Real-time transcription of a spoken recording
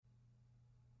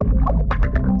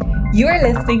You are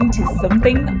listening to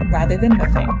Something Rather Than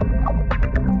Nothing.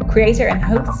 Creator and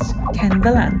host, Ken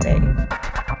Vellante.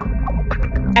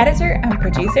 Editor and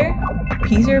producer,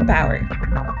 Peter Bauer.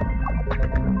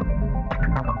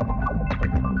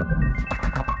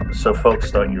 So folks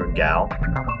thought you were a gal?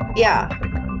 Yeah.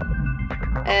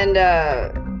 And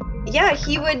yeah,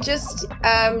 he would just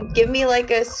give me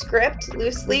like a script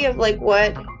loosely of like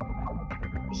what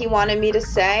he wanted me to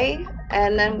say,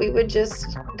 and then we would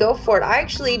just go for it. I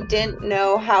actually didn't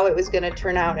know how it was going to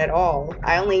turn out at all.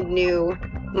 I only knew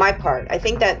my part. I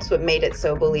think that's what made it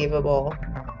so believable.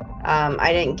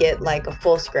 I didn't get like a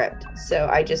full script, so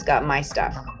I just got my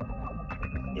stuff.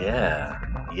 Yeah.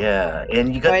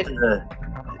 And you got the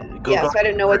yeah, so I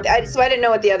didn't know what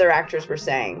the other actors were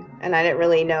saying, and I didn't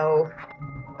really know.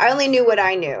 I only knew what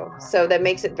I knew, so that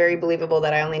makes it very believable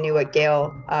that I only knew what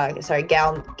Gal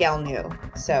knew.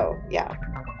 So yeah,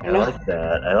 I like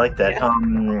that.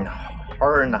 Yeah.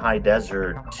 Horror in the High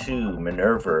Desert 2,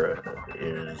 Minerva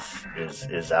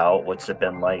is out. What's it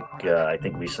been like? I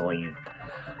think recently you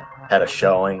had a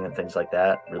showing and things like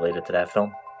that related to that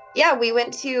film. Yeah, we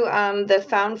went to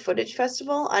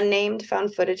the unnamed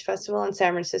found footage festival in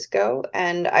San Francisco,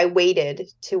 and I waited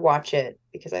to watch it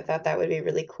because I thought that would be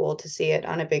really cool to see it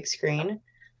on a big screen.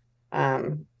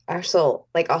 I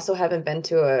also haven't been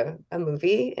to a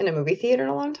movie in a movie theater in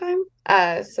a long time.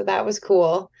 So that was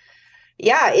cool.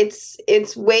 Yeah,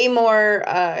 it's way more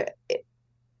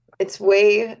it's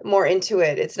way more into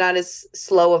it. It's not as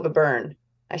slow of a burn,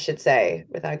 I should say,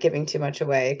 without giving too much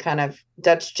away. Kind of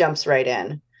Dutch jumps right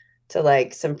in to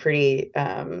like some pretty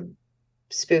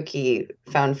spooky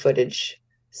found footage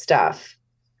stuff.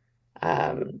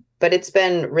 But it's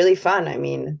been really fun. I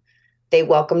mean, they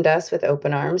welcomed us with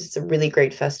open arms. It's a really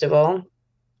great festival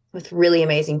with really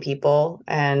amazing people,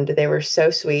 and they were so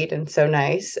sweet and so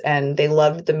nice, and they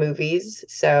loved the movies.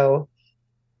 So,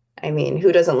 I mean,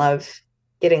 who doesn't love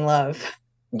getting love?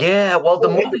 Yeah, well,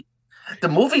 the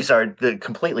movies are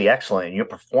completely excellent, and your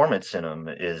performance in them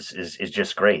is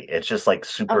just great. It's just like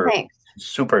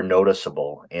super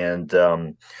noticeable. And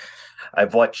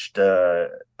I've watched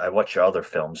your other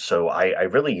films, so I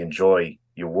really enjoy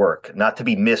your work. Not to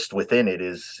be missed within it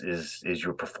is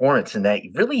your performance in that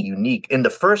really unique, in the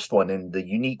first one, in the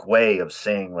unique way of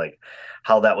saying like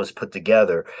how that was put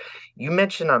together. You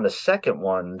mentioned on the second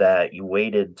one that you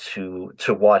waited to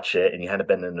watch it and you hadn't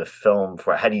been in the film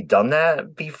for. Had you done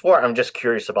that before? I'm just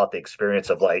curious about the experience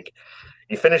of like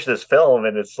you finish this film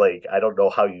and it's like I don't know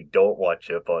how you don't watch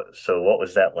it, but so what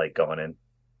was that like going in?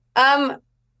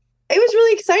 It was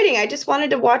really exciting. I just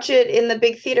wanted to watch it in the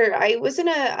big theater.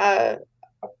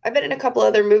 I've been in a couple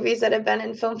other movies that have been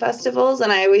in film festivals,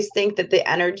 and I always think that the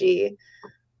energy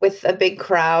with a big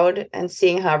crowd and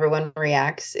seeing how everyone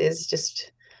reacts is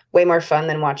just way more fun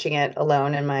than watching it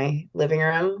alone in my living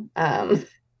room.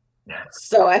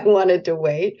 So I wanted to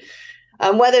wait.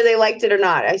 Whether they liked it or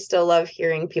not, I still love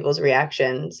hearing people's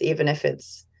reactions, even if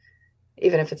it's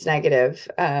negative.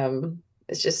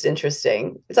 It's just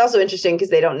interesting. It's also interesting because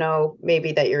they don't know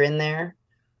maybe that you're in there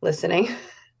listening.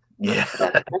 Yeah.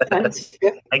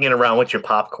 Hanging around with your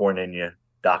popcorn and your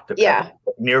Dr. Pepper Yeah.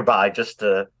 nearby just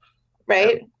to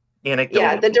right. Anecdote.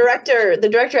 Yeah, the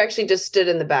director actually just stood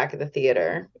in the back of the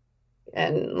theater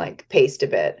and like paced a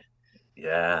bit.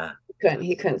 Yeah.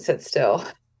 He couldn't sit still.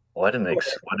 What an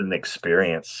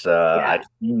experience. Yeah. I've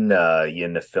seen you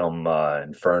in the film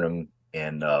Infernum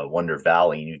and Wonder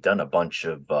Valley, and you've done a bunch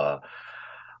of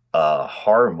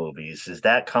horror movies. Where's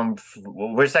that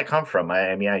come from?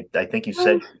 I mean, I think you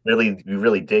said you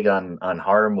really dig on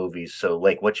horror movies. So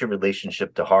like what's your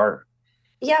relationship to horror?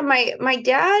 Yeah, my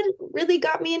dad really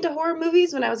got me into horror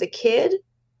movies when I was a kid.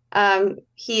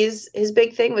 His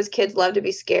big thing was kids love to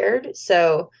be scared.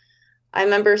 So I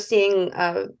remember seeing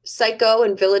Psycho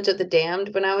and Village of the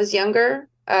Damned when I was younger.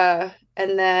 And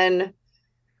then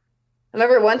I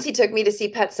remember once he took me to see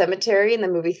Pet Sematary in the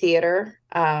movie theater.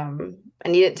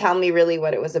 And he didn't tell me really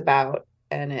what it was about,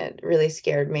 and it really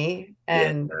scared me.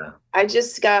 And yeah. I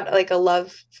just got like a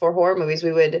love for horror movies.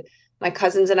 My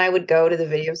cousins and I would go to the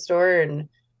video store and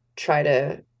try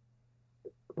to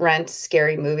rent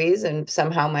scary movies, and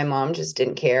somehow my mom just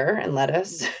didn't care and let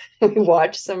us. We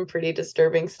watched some pretty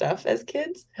disturbing stuff as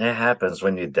kids. It happens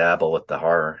when you dabble with the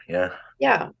horror.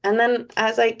 Yeah. And then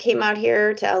as I came out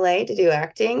here to LA to do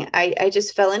acting, I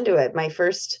just fell into it. My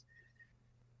first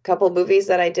couple movies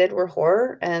that I did were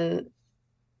horror, and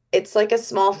it's like a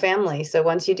small family. So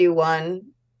once you do one,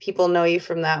 people know you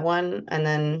from that one, and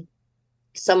then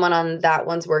someone on that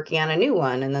one's working on a new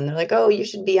one, and then they're like, oh, you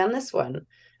should be on this one.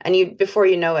 And before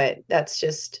you know it, that's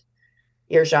just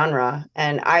your genre.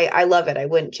 And I love it. I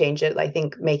wouldn't change it. I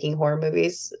think making horror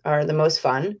movies are the most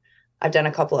fun. I've done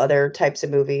a couple other types of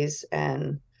movies,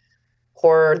 and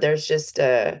horror, there's just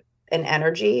an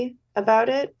energy about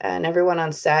it, and everyone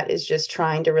on set is just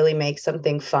trying to really make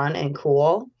something fun and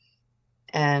cool,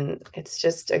 and it's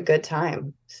just a good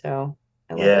time. So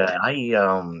I love it.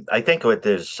 Yeah, I think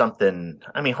there's something.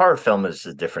 I mean, horror film is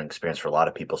a different experience for a lot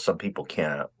of people. Some people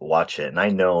can't watch it, and I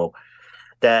know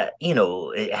that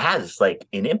it has like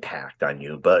an impact on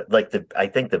you, but like I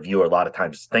think the viewer a lot of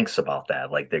times thinks about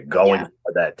that, like they're going Yeah.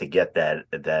 for that to get that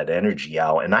energy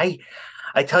out. And I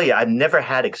tell you, I've never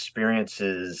had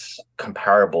experiences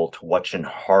comparable to watching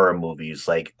horror movies.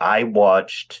 Like I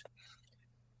watched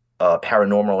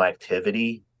Paranormal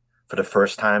Activity for the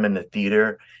first time in the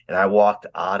theater, and I walked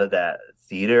out of that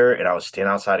theater and I was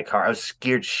standing outside a car. I was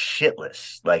scared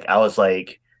shitless. Like I was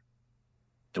like,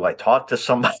 do I talk to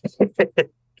somebody?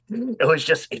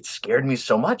 It scared me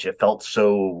so much. It felt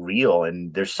so real.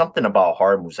 And there's something about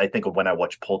horror movies. I think of when I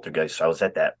watched Poltergeist, I was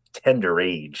at that tender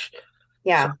age. So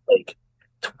Yeah. like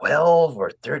 12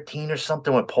 or 13 or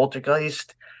something with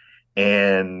Poltergeist.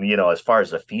 And as far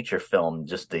as a feature film,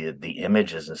 just the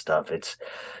images and stuff,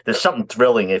 there's something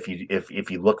thrilling if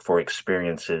you look for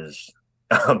experiences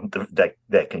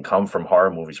that can come from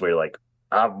horror movies where you're like,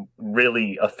 I'm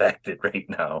really affected right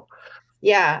now.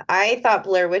 Yeah, I thought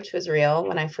Blair Witch was real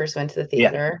when I first went to the Yeah.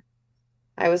 theater.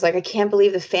 I was like, I can't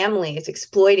believe the family is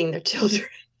exploiting their children.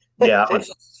 Yeah,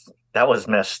 that was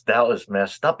messed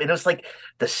up. And it was like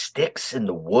the sticks in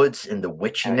the woods and the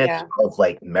witchiness of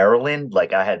like Maryland.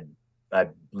 Like I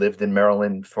lived in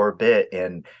Maryland for a bit,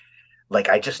 and like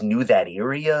I just knew that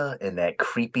area and that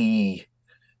creepy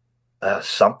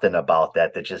something about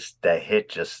that hit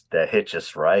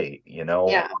just right.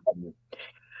 Yeah.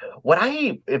 What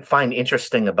I find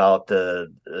interesting about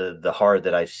the horror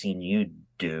that I've seen you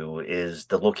do is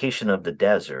the location of the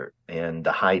desert and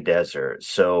the high desert.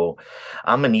 So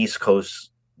I'm an East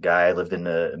Coast guy. I lived in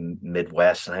the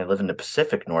Midwest, and I live in the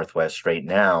Pacific Northwest right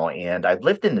now. And I've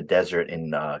lived in the desert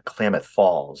in Klamath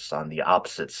Falls on the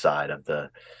opposite side of the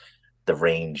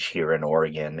range here in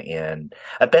Oregon. And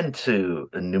I've been to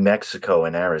New Mexico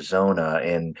and Arizona,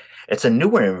 and it's a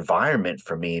newer environment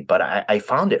for me, but I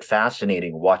found it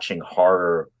fascinating watching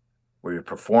horror where you're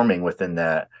performing within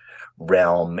that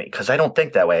realm, because I don't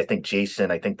think that way. I think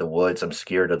Jason, I think the woods, I'm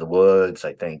scared of the woods.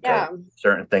 I think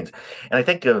certain things. And I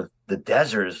think of the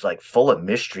desert is like full of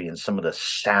mystery and some of the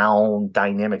sound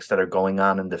dynamics that are going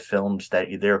on in the films that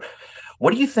you're there.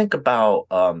 What do you think about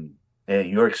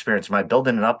your experience? Am I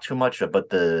building it up too much? But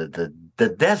the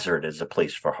desert is a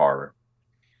place for horror.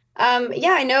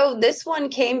 Yeah, I know this one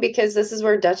came because this is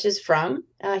where Dutch is from.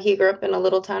 He grew up in a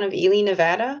little town of Ely,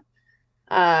 Nevada.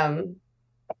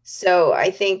 So I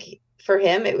think for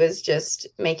him, it was just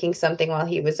making something while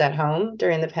he was at home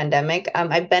during the pandemic.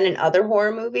 I've been in other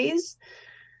horror movies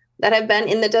that have been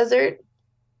in the desert.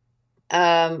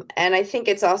 And I think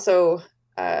it's also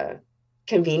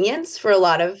convenience for a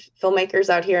lot of filmmakers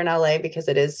out here in LA because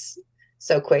it is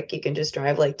so quick. You can just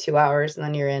drive like 2 hours and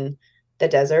then you're in the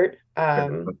desert.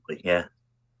 Yeah.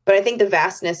 But I think the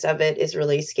vastness of it is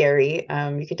really scary.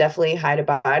 You could definitely hide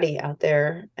a body out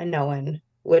there and no one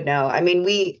would know. I mean,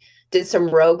 we did some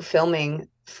rogue filming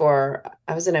I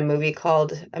was in a movie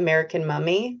called American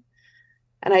Mummy,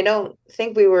 and I don't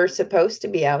think we were supposed to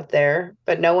be out there,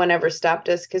 but no one ever stopped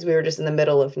us because we were just in the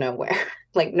middle of nowhere.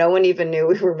 Like no one even knew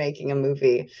we were making a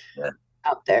movie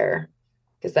out there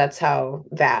because that's how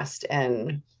vast,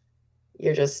 and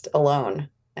you're just alone.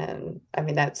 And I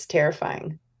mean, that's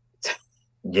terrifying.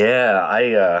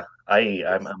 Yeah,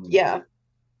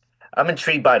 I'm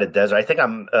intrigued by the desert. I think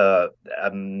I'm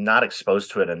not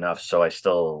exposed to it enough, so I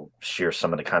still share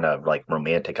some of the kind of like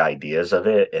romantic ideas of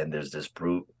it. And there's this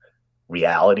brute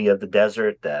reality of the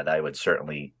desert that I would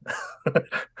certainly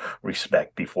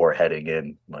respect before heading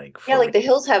in. Like like The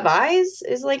Hills Have Eyes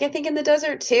is like I think in the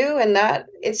desert too, and that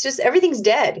it's just everything's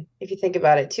dead if you think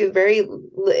about it too.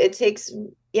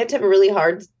 You have to have a really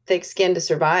hard, thick skin to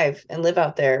survive and live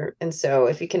out there. And so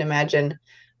if you can imagine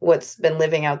what's been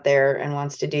living out there and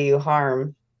wants to do you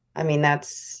harm, I mean,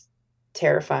 that's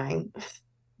terrifying.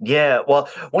 Yeah, well,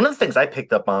 one of the things I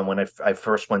picked up on when I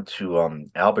first went to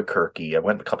Albuquerque, I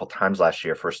went a couple times last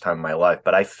year, first time in my life,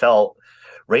 but I felt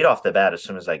right off the bat as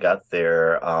soon as I got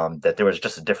there that there was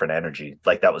just a different energy,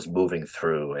 like that was moving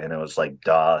through, and it was like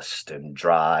dust and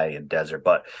dry and desert.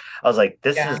 But I was like,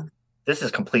 this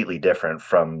is completely different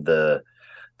from the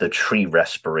tree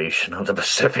respiration of the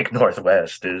Pacific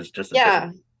Northwest. It is just a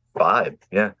different vibe.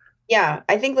 Yeah. Yeah,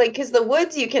 I think like because the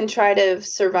woods you can try to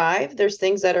survive. There's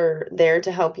things that are there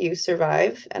to help you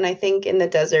survive. And I think in the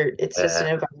desert, it's just an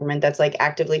environment that's like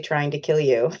actively trying to kill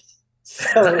you.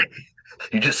 So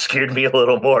You just scared me a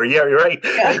little more. Yeah, you're right.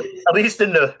 Yeah. At least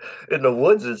in the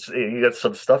woods, you got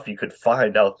some stuff you could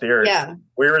find out there. Yeah.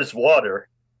 Where is water?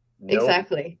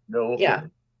 Exactly. No, Yeah.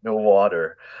 no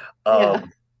water. Yeah.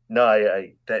 No,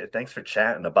 thanks for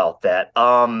chatting about that.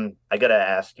 I gotta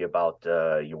ask you about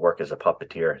your work as a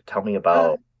puppeteer. Tell me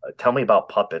about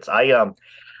puppets. I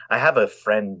have a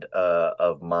friend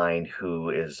of mine who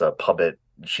is a puppet.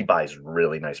 She buys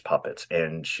really nice puppets,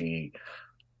 and she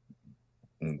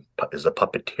is a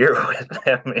puppeteer with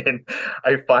them. And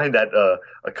I find that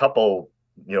a couple,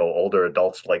 older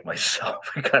adults like myself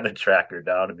kind of track her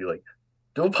down and be like,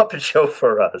 do a puppet show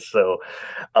for us. So,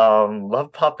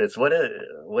 love puppets.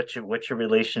 What's your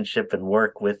relationship and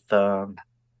work with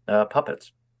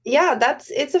puppets? Yeah,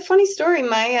 it's a funny story.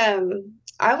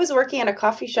 I was working at a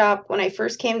coffee shop when I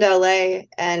first came to LA,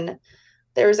 and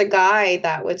there was a guy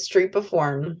that would street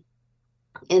perform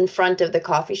in front of the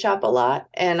coffee shop a lot,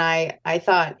 and I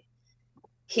thought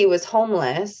he was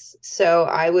homeless, so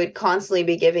I would constantly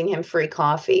be giving him free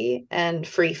coffee and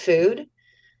free food.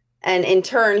 And in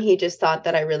turn, he just thought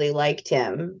that I really liked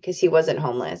him because he wasn't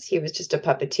homeless. He was just a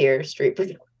puppeteer, street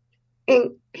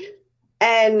performing.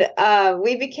 And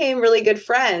we became really good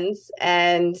friends.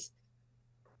 And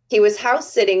he was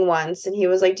house sitting once, and he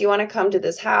was like, do you want to come to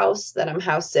this house that I'm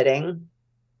house sitting?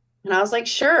 And I was like,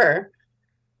 sure.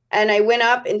 And I went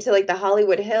up into like the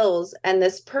Hollywood Hills, and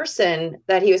this person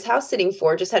that he was house sitting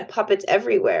for just had puppets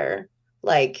everywhere,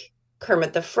 like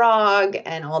Kermit the Frog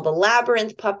and all the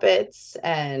Labyrinth puppets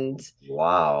and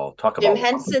wow, talk Jim about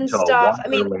Henson to stuff. I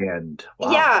mean, Wonderland. Wow.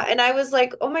 yeah. And I was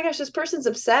like, oh my gosh, this person's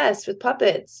obsessed with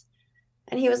puppets.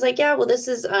 And he was like, yeah, well, this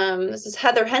is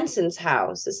Heather Henson's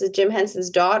house. This is Jim Henson's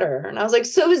daughter. And I was like,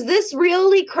 so is this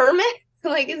really Kermit?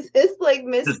 Like, is this like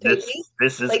Miss Piggy?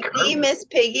 This is like Kermit. The Miss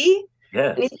Piggy?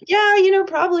 Yeah. And he's like, yeah,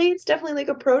 probably. It's definitely like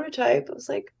a prototype. I was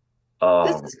like,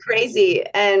 this is crazy.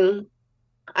 And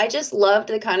I just loved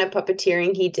the kind of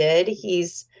puppeteering he did.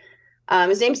 His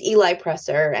name's Eli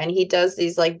Presser, and he does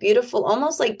these like beautiful,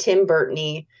 almost like Tim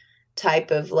Burton-y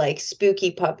type of like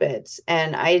spooky puppets.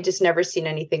 And I had just never seen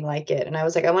anything like it. And I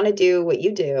was like, I want to do what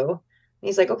you do. And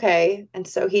he's like, okay. And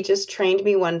so he just trained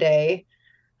me one day,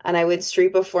 and I would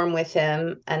street perform with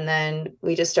him. And then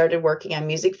we just started working on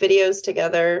music videos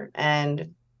together.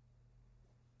 And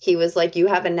he was like, you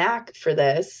have a knack for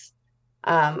this.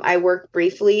 I worked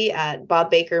briefly at Bob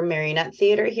Baker Marionette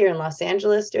Theater here in Los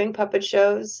Angeles doing puppet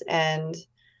shows. And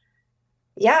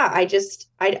yeah, I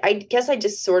guess I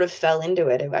just sort of fell into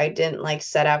it. I didn't like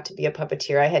set out to be a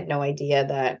puppeteer. I had no idea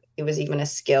that it was even a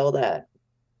skill that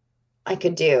I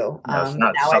could do. No, it's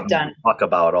not something you talk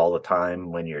about all the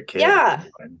time when you're a kid. Yeah,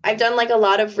 I've done like a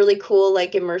lot of really cool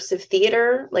like immersive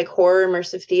theater, like horror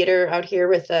immersive theater out here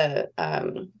with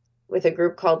a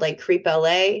group called like Creep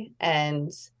LA,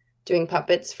 and doing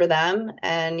puppets for them.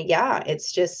 And yeah,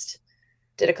 it's just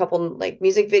did a couple like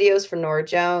music videos for Nora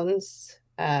Jones,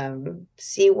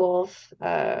 Seawolf.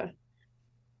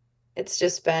 It's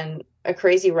just been a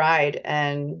crazy ride.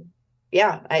 And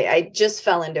yeah, I just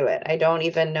fell into it. I don't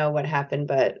even know what happened,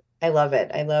 but I love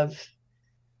it. I love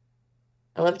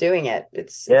doing it.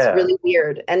 It's really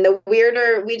weird. And the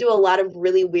weirder, we do a lot of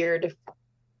really weird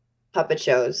puppet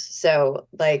shows. So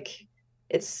like,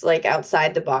 it's like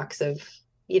outside the box of,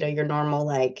 your normal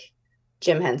like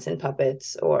Jim Henson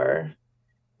puppets or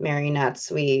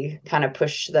marionettes. We kind of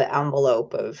push the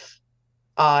envelope of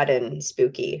odd and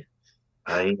spooky.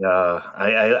 I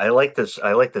like this.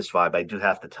 I like this vibe. I do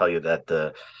have to tell you that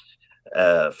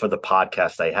for the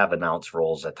podcast, I have announced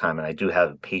roles at time, and I do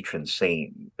have a patron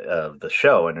saint of the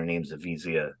show, and her name's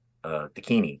Avizia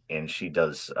Dakini, and she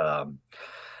does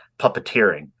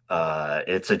puppeteering.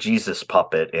 It's a Jesus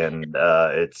puppet, and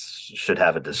it should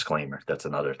have a disclaimer. That's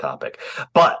another topic.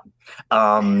 But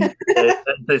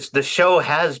the show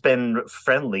has been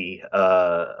friendly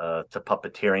to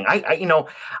puppeteering.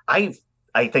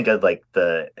 I think of like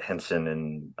the Henson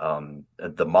and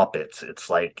the Muppets.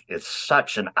 It's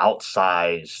such an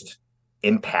outsized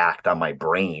impact on my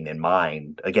brain and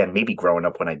mind. Again, maybe growing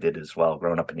up when I did as well,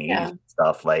 growing up in the 80s and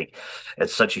stuff, like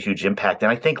it's such a huge impact.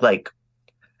 And I think like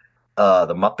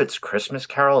the Muppets Christmas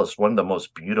Carol is one of the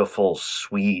most beautiful,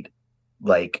 sweet,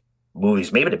 like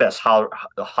movies, maybe the best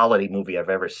holiday movie I've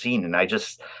ever seen. And I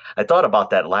thought about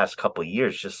that last couple of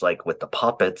years, just like with the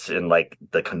puppets and like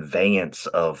the conveyance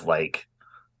of like,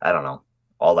 I don't know,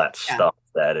 all that stuff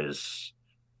that is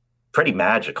pretty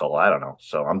magical. I don't know.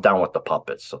 So I'm down with the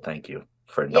puppets. So thank you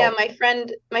for my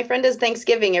friend does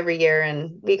Thanksgiving every year,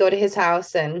 and we go to his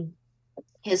house, and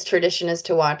his tradition is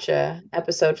to watch a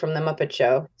episode from the Muppet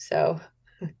Show. So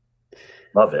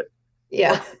love it.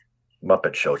 Yeah.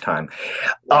 Muppet Showtime.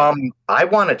 Yeah. I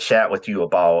want to chat with you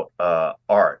about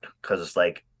art because,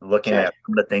 like, looking Sure. at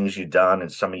some of the things you've done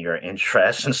and some of your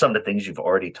interests and some of the things you've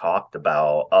already talked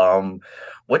about.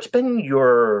 What's been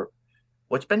your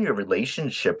what's been your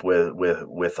relationship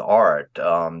with art?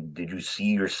 Did you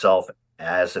see yourself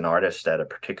as an artist at a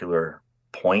particular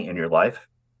point in your life?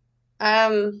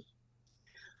 Um,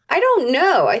 I don't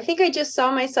know. I think I just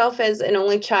saw myself as an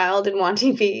only child and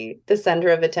wanting to be the center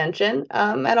of attention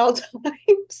at all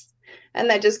times. And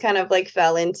that just kind of like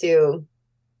fell into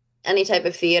any type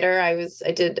of theater. I was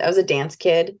a dance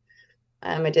kid.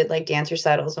 I did like dance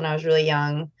recitals when I was really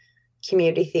young,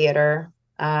 community theater.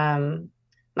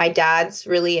 My dad's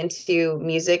really into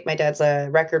music. My dad's a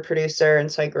record producer, and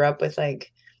so I grew up with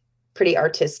like pretty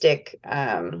artistic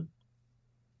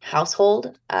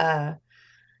household.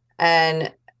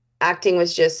 And acting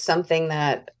was just something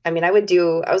that I mean,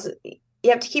 you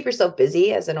have to keep yourself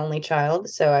busy as an only child.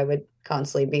 So I would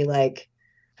constantly be like,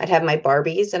 I'd have my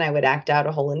Barbies and I would act out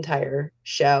a whole entire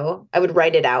show. I would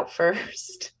write it out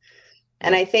first.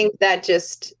 And Yeah. I think that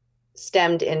just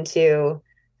stemmed into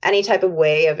any type of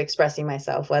way of expressing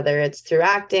myself, whether it's through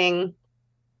acting,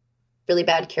 really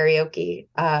bad karaoke,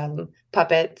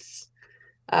 puppets.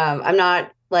 I'm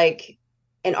not like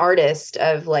an artist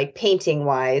of like painting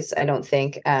wise, I don't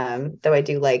think. Though I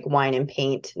do like wine and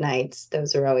paint nights.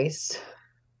 Those are always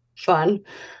fun.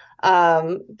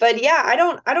 But yeah, I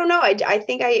don't know. I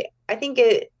think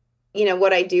it, you know,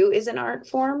 what I do is an art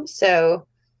form. So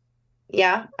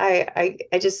yeah, I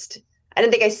just I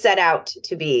didn't think I set out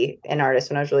to be an artist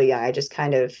when I was really young. I just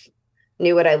kind of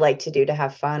knew what I liked to do to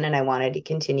have fun, and I wanted to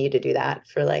continue to do that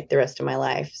for like the rest of my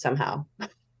life somehow. I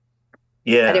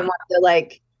Yeah. didn't want to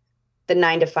like the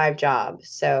 9 to 5 job.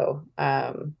 So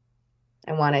I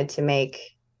wanted to make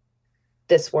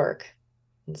this work.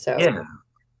 And so Yeah.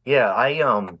 Yeah. I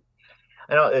know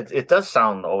it does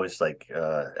sound always like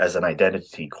as an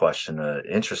identity question,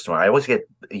 interesting one. I always get,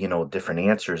 different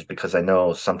answers because I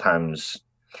know sometimes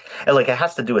and like it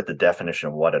has to do with the definition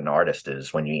of what an artist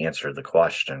is when you answer the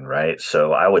question, right?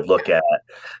 So I would look at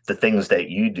the things that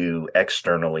you do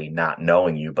externally, not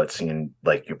knowing you, but seeing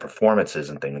like your performances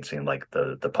and things, and seeing like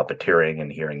the puppeteering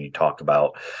and hearing you talk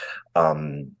about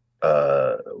um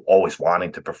uh always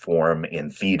wanting to perform in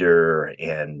theater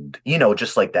and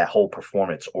just like that whole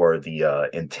performance or the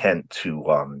intent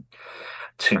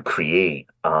to create.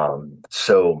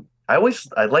 So I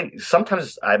like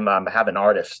sometimes I'm have an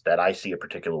artist that I see a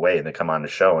particular way and they come on the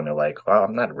show and they're like, well,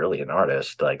 I'm not really an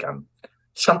artist. Like I'm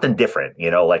something different,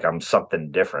 like I'm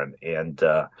something different. And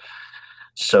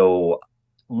so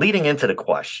leading into the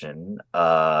question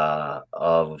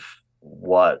of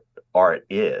what art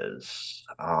is,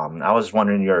 I was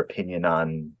wondering your opinion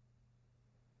on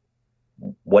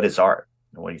what is art?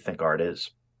 What do you think art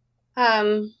is?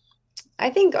 um I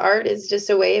think art is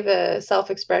just a way of a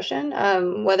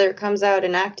self-expression, whether it comes out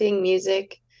in acting,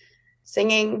 music,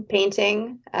 singing,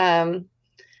 painting.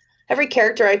 Every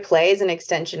character I play is an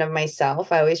extension of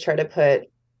myself. I always try to put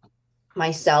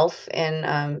myself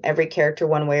in every character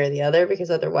one way or the other because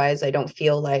otherwise I don't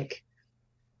feel like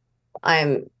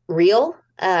I'm real.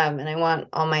 And I want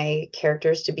all my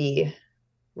characters to be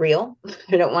real.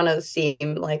 I don't want to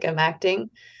seem like I'm acting.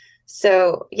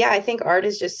 So yeah, I think art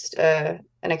is just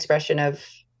an expression of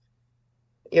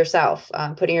yourself,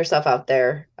 putting yourself out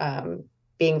there,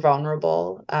 being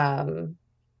vulnerable, and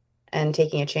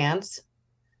taking a chance.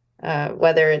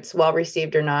 Whether it's well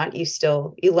received or not, you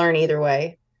learn either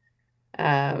way.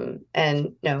 And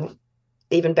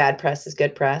even bad press is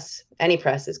good press. Any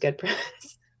press is good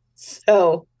press.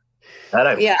 So That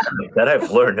I've yeah, that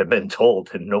I've learned and been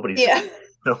told, and nobody's yeah.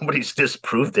 nobody's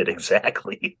disproved it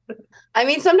exactly. I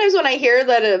mean, sometimes when I hear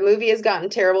that a movie has gotten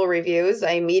terrible reviews,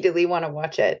 I immediately want to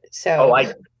watch it. Oh, So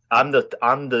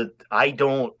I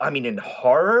don't, I mean, in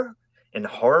horror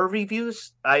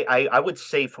reviews, I would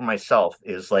say for myself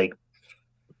is like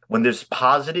when there's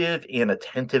positive and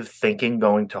attentive thinking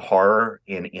going to horror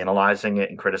and analyzing it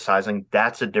and criticizing,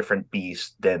 that's a different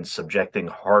beast than subjecting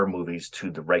horror movies to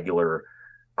the regular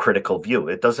critical view.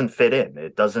 It doesn't fit in.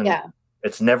 It doesn't, yeah,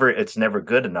 it's never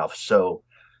good enough. So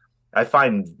I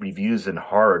find reviews in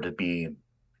horror to be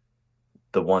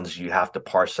the ones you have to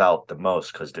parse out the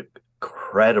most because they're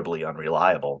incredibly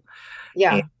unreliable.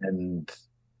 yeah, And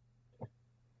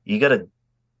you gotta,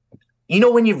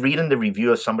 when you read in the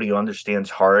review of somebody who understands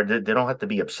horror, they don't have to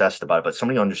be obsessed about it, but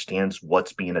somebody who understands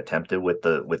what's being attempted with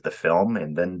the film,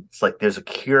 and then it's like there's a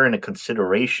care and a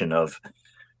consideration of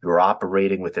you're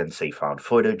operating within, say, found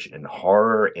footage and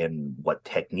horror and what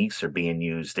techniques are being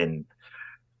used. And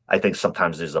I think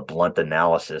sometimes there's a blunt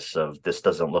analysis of this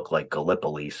doesn't look like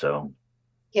Gallipoli, so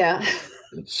yeah.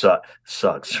 It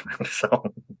sucks.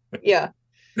 So Yeah.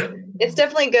 It's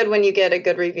definitely good when you get a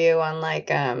good review on like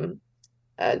a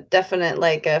definite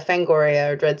like a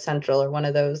Fangoria or Dread Central or one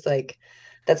of those like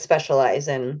that specialize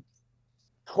in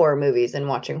horror movies and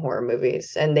watching horror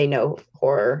movies and they know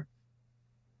horror.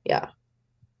 Yeah.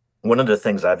 one of the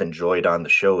things I've enjoyed on the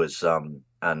show is on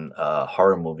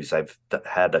horror movies. I've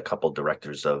had a couple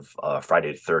directors of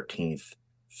Friday the 13th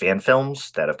fan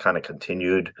films that have kind of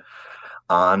continued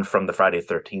on from the Friday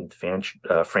the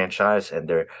 13th franchise, and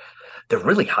they're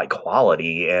really high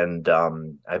quality. And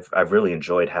I've really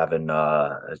enjoyed having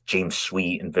James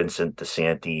Sweet and Vincent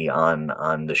DeSanti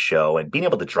on the show, and being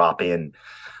able to drop in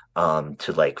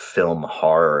to like film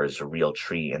horror is a real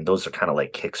treat. And those are kind of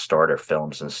like Kickstarter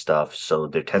films and stuff. So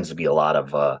there tends to be a lot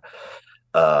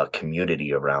of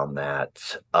community around that.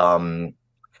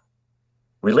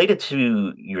 Related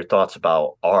to your thoughts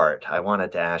about art, I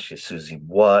wanted to ask you, Susie,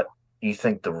 what you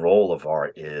think the role of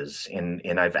art is. And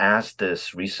I've asked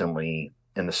this recently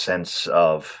in the sense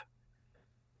of,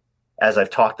 as I've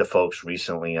talked to folks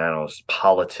recently, I don't know, it's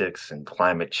politics and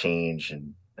climate change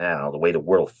and I don't know, the way the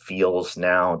world feels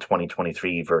now in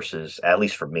 2023 versus, at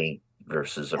least for me,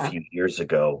 versus a Yeah. few years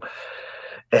ago.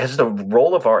 Has the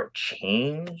role of art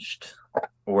changed?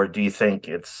 Or do you think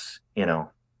it's,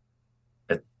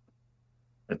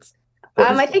 it's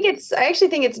I actually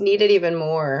think it's needed even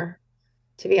more,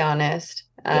 to be honest.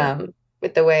 yeah.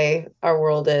 With the way our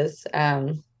world is.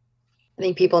 I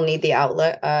think people need the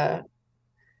outlet.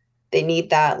 They need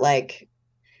that like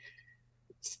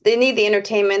they need the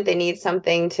entertainment, they need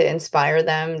something to inspire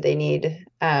them, they need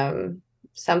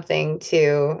something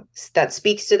to that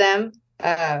speaks to them,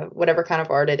 whatever kind of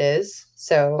art it is.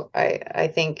 So I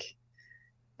think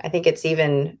it's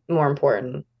even more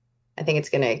important. I think it's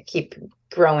going to keep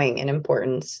growing in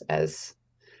importance as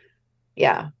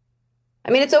yeah. I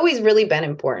mean, it's always really been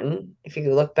important if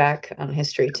you look back on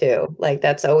history too. Like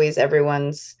that's always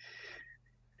everyone's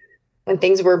when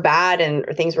things were bad and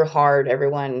or things were hard,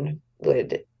 everyone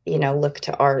would, look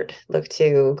to art, look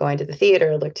to going to the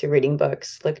theater, look to reading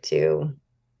books, look to,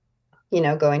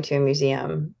 going to a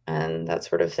museum and that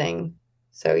sort of thing.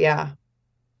 So yeah,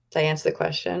 did I answer the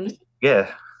question?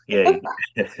 Yeah. Yeah.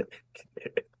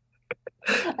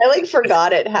 I like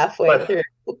forgot it halfway But through.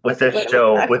 with Like, this what am I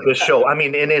show, talking about? I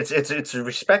mean, and it's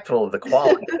respectful of the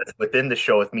quality that's within the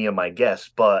show with me and my guests,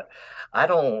 but I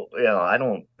don't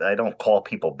call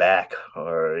people back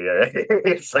or yeah,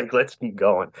 it's like let's keep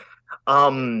going.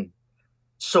 Um,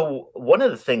 so one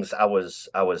of the things I was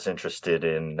interested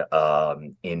in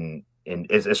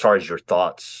as far as your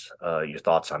thoughts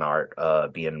on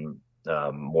art being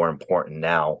more important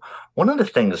now. One of the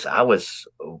things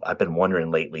I've been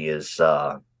wondering lately is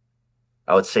I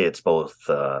would say it's both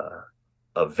a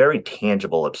very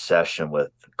tangible obsession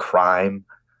with crime,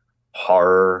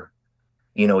 horror.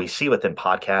 You see it within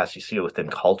podcasts, you see it within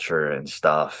culture and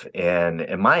stuff. And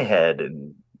in my head,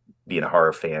 and being a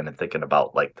horror fan and thinking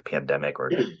about like the pandemic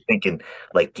or thinking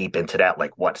like deep into that,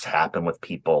 like what's happened with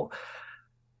people.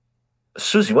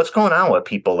 Susie, what's going on with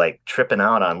people like tripping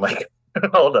out on like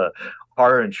all the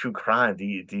horror and true crime? Do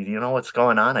you know what's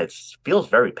going on? It feels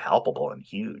very palpable and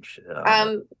huge.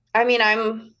 I mean,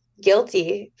 I'm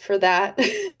guilty for that.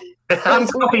 I'm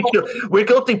As guilty well. too. We're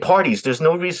guilty parties. There's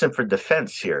no reason for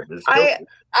defense here. There's I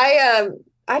guilty.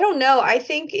 I don't know. I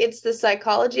think it's the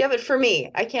psychology of it for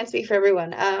me. I can't speak for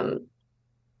everyone.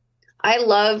 I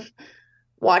love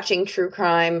watching true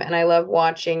crime and I love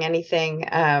watching anything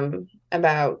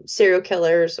about serial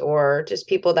killers or just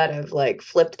people that have like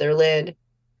flipped their lid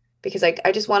because I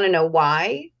just want to know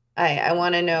why. I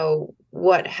want to know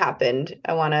what happened.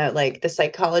 I want to like the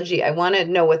psychology. I want to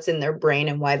know what's in their brain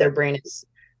and why their brain is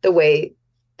the way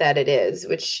that it is,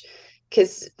 which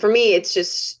because for me it's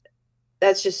just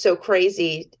that's just so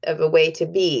crazy of a way to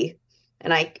be.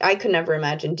 And I could never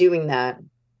imagine doing that.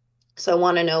 So I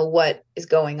want to know what is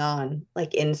going on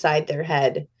like inside their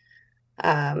head.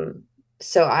 Um,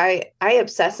 so I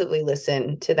obsessively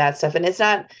listen to that stuff. And it's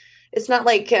not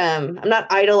like I'm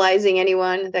not idolizing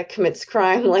anyone that commits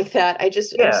crime like that. I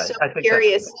just am Yeah, so I think that's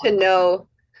curious to know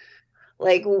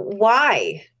like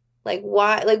why? Like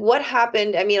why like what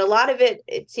happened? I mean, a lot of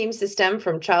it seems to stem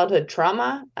from childhood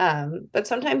trauma. But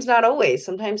sometimes not always.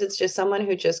 Sometimes it's just someone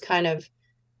who just kind of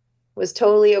was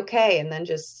totally okay and then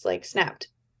just like snapped.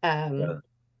 yeah.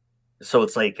 So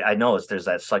it's like I know there's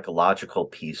that psychological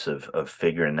piece of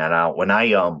figuring that out. When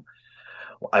I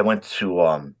went to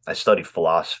I studied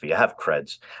philosophy. I have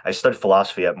creds. I studied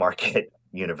philosophy at Marquette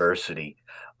University,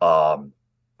 um,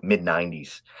 mid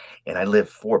 '90s, and I lived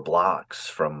 4 blocks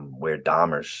from where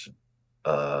Dahmer's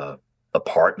uh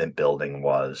apartment building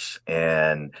was,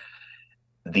 and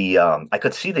I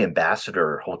could see the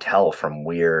Ambassador Hotel from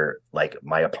where like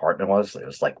my apartment was. It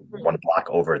was like one block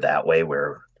over that way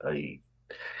where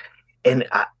and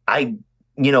I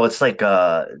it's like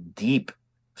a deep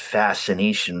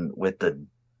fascination with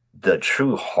the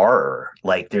true horror.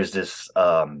 Like there's this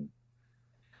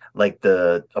like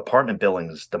the apartment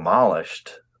building's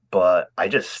demolished, but I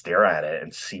just stare at it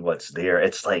and see what's there.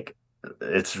 It's like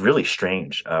it's really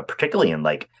strange, particularly in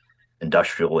like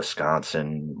industrial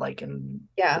Wisconsin, like in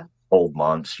Yeah. cold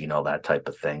months, that type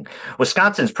of thing.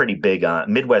 Wisconsin's pretty big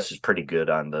on Midwest is pretty good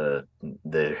on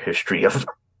the history of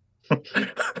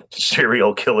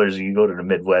serial killers. You go to the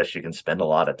Midwest, you can spend a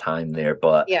lot of time there.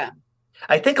 But Yeah.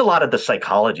 I think a lot of the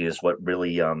psychology is what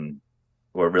really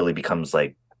becomes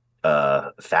like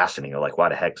fascinating, or like why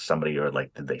the heck somebody, or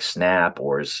like did they snap,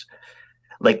 or is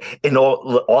like,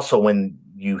 also when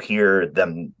you hear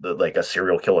them like a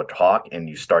serial killer talk and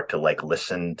you start to like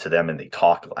listen to them and they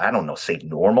talk, I don't know, say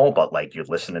normal, but like you're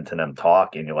listening to them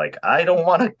talk and you're like, I don't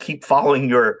want to keep following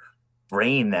your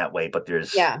brain that way, but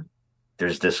there's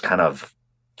this kind of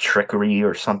trickery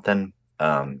or something.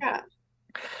 Yeah.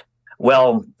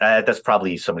 Well, that's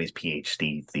probably somebody's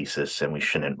PhD thesis, and we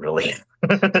shouldn't really.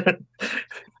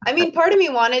 I mean, part of me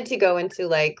wanted to go into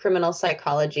like criminal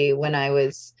psychology um, when I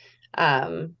was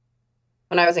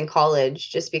in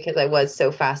college, just because I was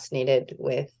so fascinated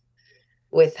with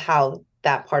how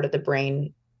that part of the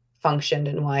brain functioned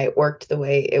and why it worked the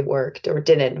way it worked or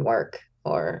didn't work,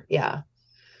 or yeah.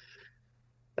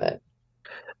 But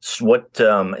So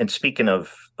and speaking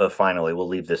of finally, we'll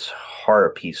leave this horror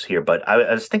piece here, but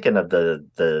I was thinking of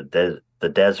the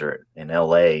desert in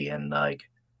LA, and like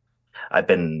I've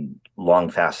been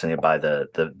long fascinated by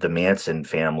the Manson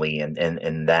family, and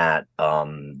that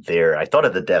there. I thought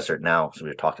of the desert now, so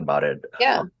we were talking about it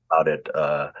yeah.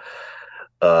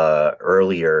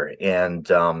 Earlier,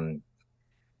 and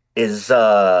is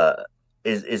uh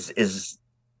is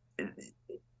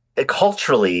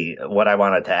culturally, what I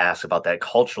wanted to ask about that,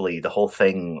 culturally, the whole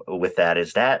thing with that,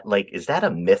 is that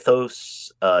a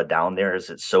mythos down there? Is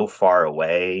it so far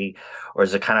away, or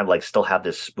is it kind of like still have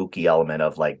this spooky element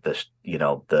of like the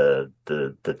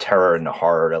terror and the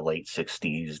horror of the late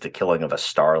 60s, the killing of a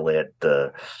starlet,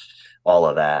 the all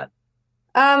of that?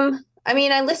 I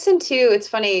mean, I listened to, it's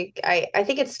funny, I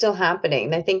think it's still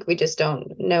happening. I think we just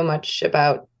don't know much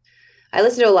about. I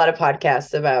listen to a lot of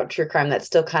podcasts about true crime that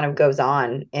still kind of goes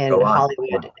on in Go on.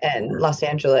 Hollywood and Los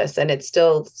Angeles, and it's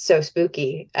still so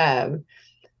spooky.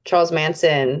 Charles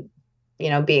Manson,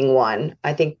 being one.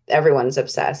 I think everyone's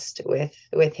obsessed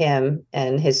with him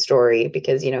and his story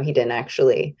because, he didn't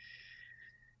actually,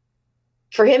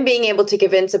 for him being able to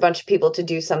convince a bunch of people to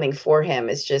do something for him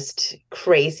is just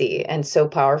crazy and so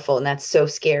powerful, and that's so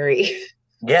scary.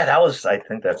 Yeah, I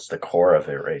think that's the core of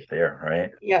it right there,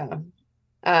 right? Yeah.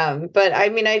 But I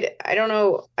mean, I don't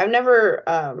know. I've never,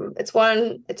 it's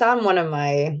on one of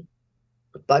my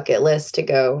bucket lists to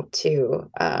go to,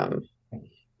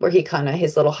 where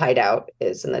his little hideout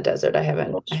is in the desert. I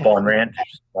haven't. Spawn Ranch.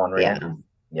 Spawn Yeah. Ranch.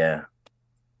 Yeah.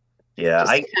 Yeah.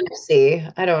 Just to kind of see.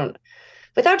 I don't,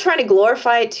 without trying to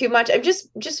glorify it too much. I'm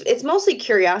just, it's mostly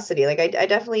curiosity. Like, I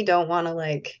definitely don't want to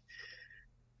like,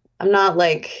 I'm not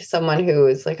like someone who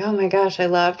is like, oh my gosh, I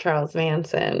love Charles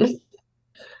Manson.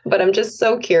 But I'm just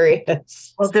so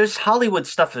curious. Well, there's Hollywood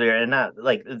stuff there, and not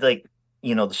like the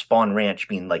Spawn Ranch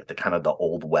being like the kind of the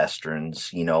old westerns,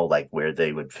 like where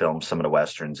they would film some of the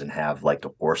westerns and have like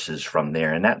the horses from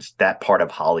there, and that part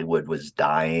of Hollywood was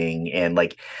dying, and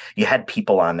like you had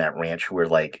people on that ranch who were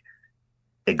like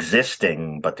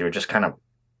existing, but they were just kind of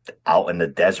out in the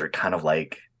desert, kind of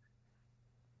like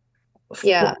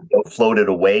Yeah. floated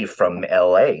away from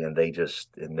LA, and they just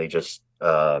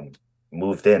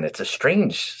moved in. It's a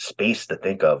strange space to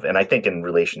think of, and I think in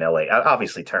relation to LA,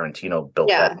 obviously Tarantino built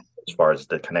that as far as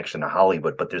the connection to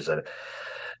Hollywood, but there's an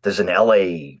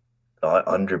LA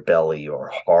underbelly or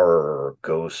horror or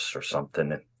ghosts or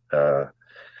something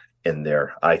in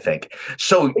there, I think.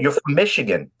 So you're from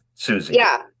Michigan, Susie?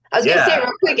 Yeah, I was gonna say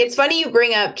real quick. It's funny you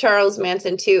bring up Charles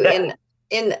Manson too. Yeah.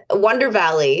 In Wonder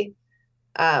Valley,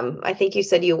 I think you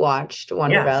said you watched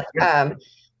Wonder Valley. Yeah.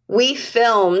 We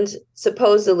filmed,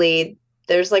 supposedly,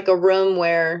 there's like a room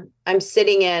where I'm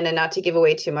sitting in, and not to give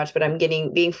away too much, but I'm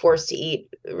being forced to eat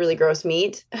really gross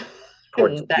meat.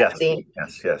 That scene.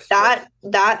 Yes.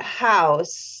 That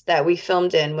house that we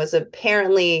filmed in was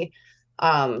apparently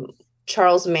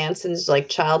Charles Manson's like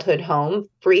childhood home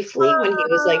briefly when he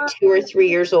was like 2 or 3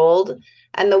 years old.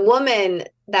 And the woman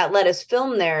that let us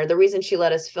film there, the reason she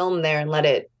let us film there and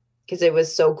because it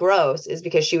was so gross, is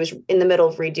because she was in the middle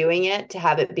of redoing it to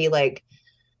have it be like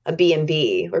a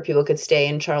B&B where people could stay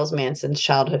in Charles Manson's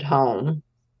childhood home.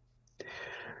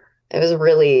 It was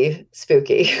really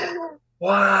spooky.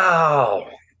 Wow.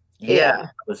 Yeah, Yeah.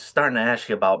 I was starting to ask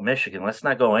you about Michigan. Let's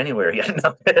not go anywhere yet.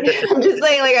 I'm just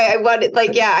saying, like, I wanted,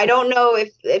 like, yeah, I don't know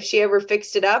if she ever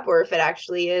fixed it up or if it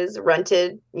actually is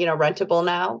rented, rentable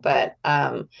now. But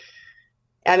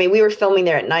I mean, we were filming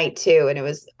there at night too, and it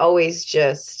was always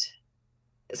just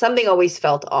something always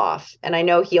felt off. And I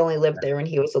know he only lived there when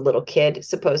he was a little kid,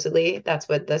 supposedly. That's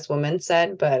what this woman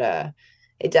said, but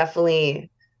it definitely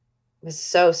was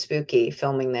so spooky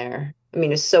filming there. I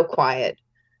mean, it was so quiet,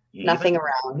 Even nothing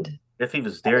around if he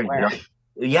was there anywhere. young.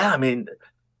 Yeah, I mean,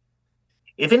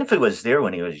 even if he was there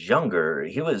when he was younger,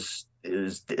 it was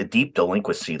a deep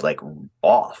delinquency, like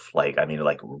off, like I mean,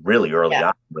 like really early Yeah.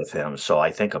 on with him. So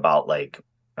I think about like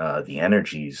the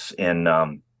energies, and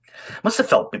must have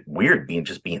felt weird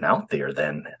being out there.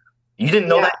 Then you didn't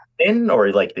know Yeah. that then,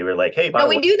 or like they were like, hey, by No, the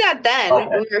we way, knew that then okay,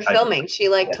 when we were filming. She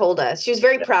like yeah, told us. She was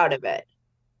very yeah. proud of it.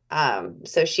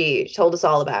 So she told us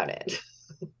all about it.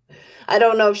 I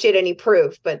don't know if she had any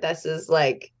proof, but this is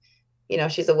like,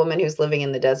 she's a woman who's living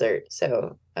in the desert.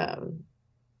 So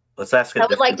Let's ask a I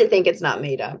would like different. to think it's not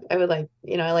made up. I would like,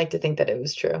 I like to think that it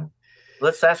was true.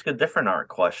 Let's ask a different art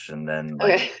question then,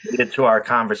 like Okay. related to our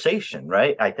conversation,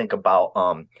 right? I think about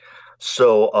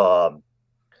so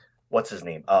what's his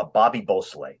name? Bobby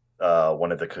Beausoleil,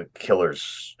 one of the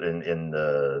killers in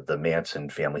the Manson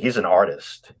family. He's an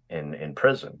artist in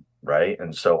prison, right?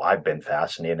 And so I've been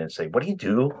fascinated and say, what do you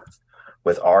do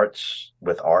with art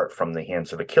from the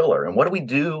hands of a killer? And what do we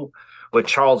do with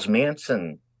Charles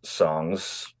Manson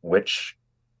songs, which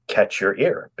catch your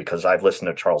ear? Because I've listened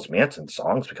to Charles Manson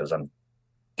songs because I'm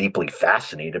deeply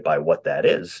fascinated by what that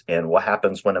is and what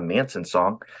happens when a Manson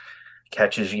song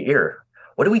catches your ear.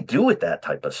 What do we do with that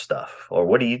type of stuff? Or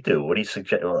what do you do? What do you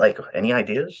suggest? Like, any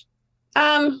ideas?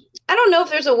 I don't know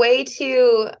if there's a way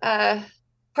to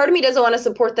part of me doesn't want to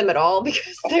support them at all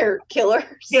because they're killers.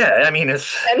 Yeah, I mean,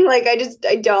 it's And like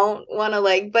I don't want to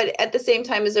like, but at the same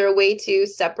time, is there a way to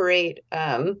separate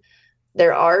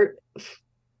their art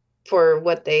for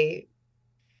what they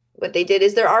did?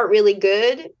 Is their art really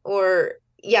good? Or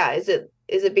yeah, is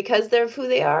it because they're who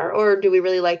they are, or do we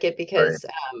really like it right. because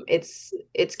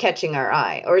it's catching our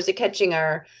eye, or is it catching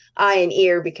our eye and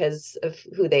ear because of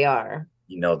who they are?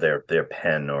 Their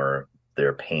pen or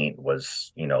their paint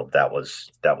was, that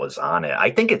was on it.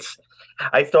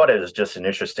 I thought it was just an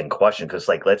interesting question because,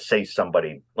 like, let's say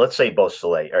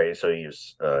Beausoleil, all right, so he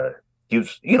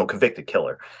was convicted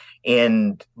killer,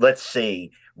 and let's say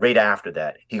right after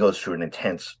that he goes through an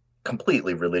intense,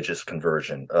 completely religious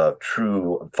conversion, a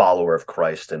true follower of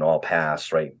Christ in all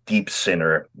past, right? Deep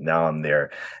sinner. Now I'm there,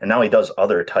 and now he does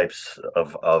other types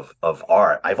of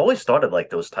art. I've always thought of like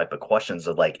those type of questions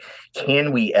of like,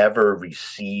 can we ever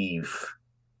receive?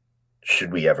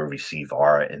 Should we ever receive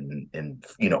art and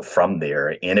from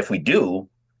there? And if we do,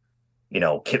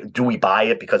 do we buy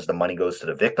it because the money goes to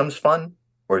the victims fund,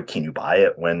 or can you buy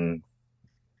it when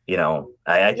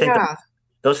I think Yeah.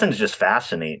 those things just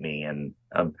fascinate me, and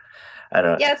I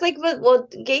don't. Yeah, it's like well,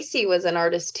 Gacy was an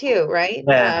artist too, right?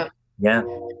 Yeah, yeah,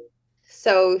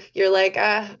 So you're like,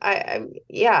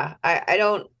 yeah, I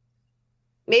don't.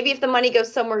 Maybe if the money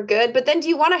goes somewhere good, but then do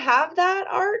you want to have that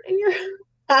art in your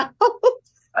house?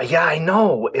 yeah. I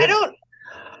know I it. don't.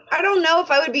 I don't know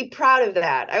if I would be proud of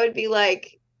that. I would be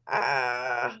like,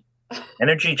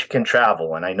 Energy can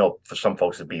travel, and I know for some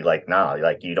folks it'd be like, nah,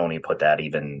 like you don't even put that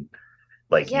even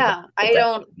like you don't yeah, put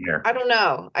that here. I don't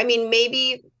know. I mean,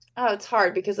 maybe, oh, it's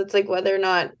hard because it's like whether or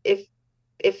not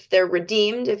if they're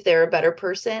redeemed, if they're a better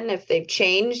person, if they've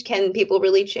changed, can people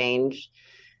really change?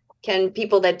 Can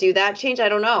people that do that change? I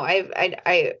don't know.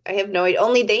 I have no idea.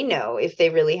 Only they know if they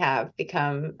really have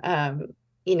become,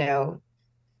 you know,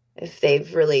 if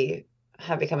they've really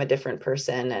have become a different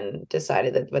person and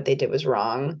decided that what they did was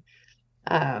wrong.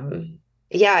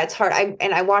 Yeah, it's hard.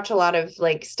 I watch a lot of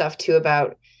like stuff too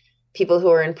about people who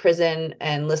are in prison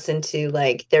and listen to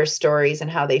like their stories and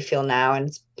how they feel now.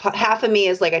 And half of me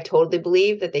is like, I totally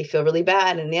believe that they feel really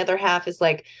bad. And the other half is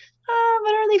like, oh,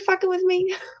 but are they fucking with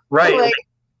me? Right. Like,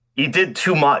 You did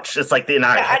too much. It's like in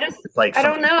our yeah, head. It's like I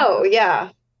don't know.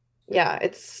 Yeah. Yeah.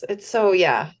 It's so,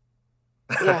 yeah.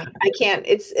 Yeah. I can't,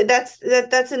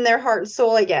 that's in their heart and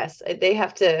soul, I guess. They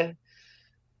have to,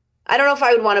 I don't know if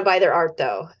I would want to buy their art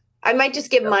though. I might just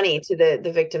give money to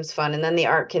the victims fund and then the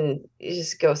art can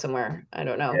just go somewhere. I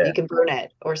don't know. Yeah. You can burn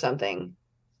it or something.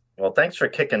 Well, thanks for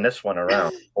kicking this one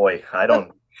around. Boy, I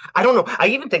don't know. I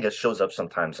even think it shows up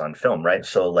sometimes on film, right?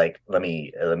 So like let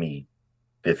me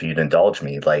if you'd indulge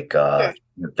me, like Sure.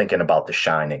 thinking about The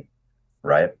Shining,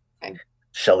 right? Okay.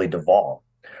 Shelley Duvall,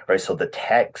 right? So the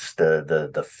text,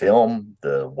 the film,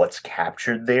 the what's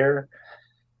captured there,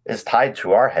 is tied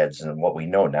to our heads and what we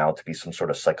know now to be some sort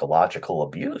of psychological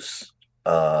abuse.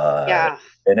 Yeah.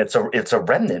 And it's a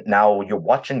remnant. Now you're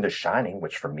watching The Shining,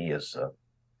 which for me is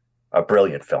a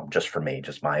brilliant film, just for me,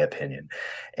 just my opinion.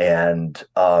 And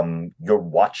you're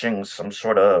watching some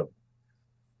sort of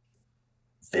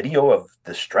video of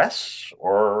distress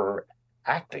or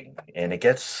acting, and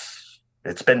it's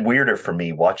been weirder for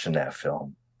me watching that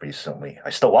film recently.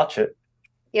 I still watch it.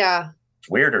 Yeah. It's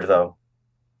weirder though.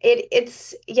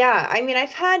 It's yeah. I mean,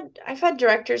 I've had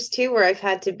directors too where I've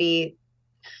had to be,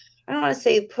 I don't want to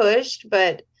say pushed,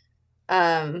 but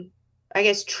I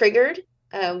guess triggered.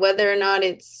 Whether or not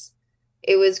it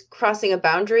was crossing a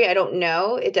boundary, I don't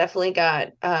know. It definitely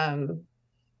got the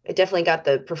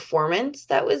performance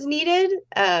that was needed.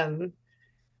 I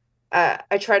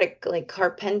try to like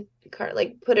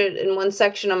like put it in one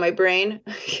section on my brain.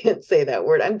 I can't say that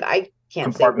word. I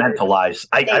can't say words. Compartmentalize.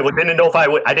 Didn't know if I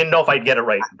would. I didn't know if I'd get it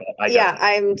right. But Yeah,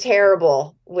 I'm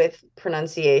terrible with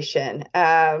pronunciation.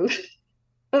 But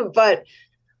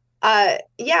yeah,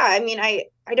 I mean, I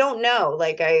don't know.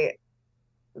 Like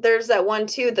there's that one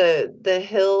too, the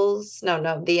hills. No,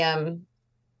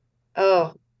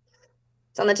 oh,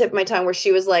 it's on the tip of my tongue, where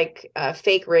she was like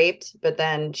fake raped, but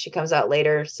then she comes out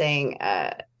later saying,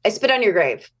 "I spit on your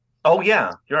grave." Oh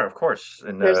yeah, of course.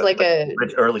 In There's like a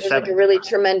early there's like a 70s. really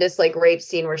tremendous like rape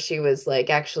scene where she was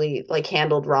like actually like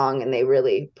handled wrong, and they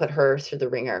really put her through the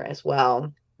ringer as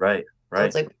well. Right, So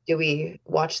it's right. like, do we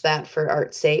watch that for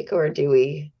art's sake, or do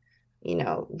we,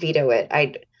 veto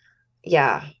it?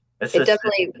 Yeah, It's it just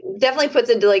definitely puts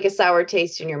into like a sour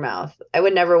taste in your mouth. I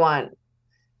would never want,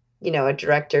 a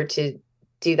director to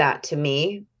do that to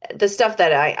me. The stuff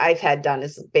that I've had done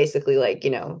is basically like,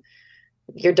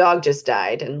 your dog just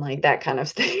died and like that kind of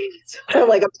thing. So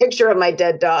like a picture of my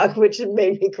dead dog, which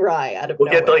made me cry out of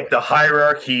we'll nowhere. get like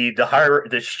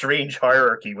the strange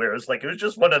hierarchy where it was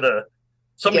just one of the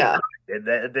somebody Yeah. and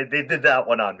they did that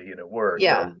one on me and it worked.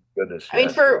 Yeah. Oh, goodness. I mean,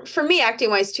 for me, acting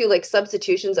wise too, like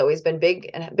substitution's always been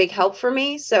big help for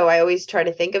me. So I always try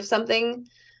to think of something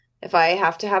if I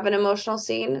have to have an emotional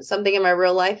scene, something in my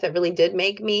real life that really did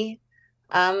make me,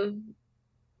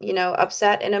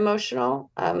 upset and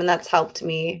emotional. And that's helped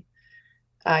me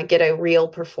get a real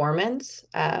performance.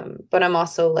 But I'm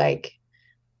also like,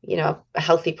 a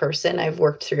healthy person. I've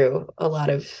worked through a lot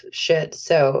of shit,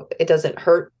 so it doesn't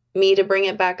hurt me to bring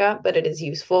it back up, but it is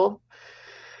useful,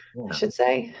 I should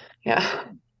say. Yeah.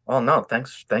 Oh no,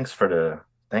 thanks for the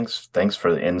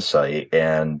insight.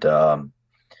 And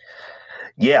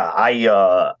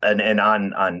yeah, and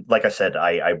on like I said,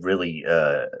 I really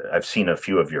I've seen a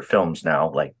few of your films now,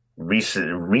 like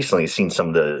recently seen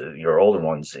some of your older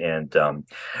ones, and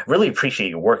really appreciate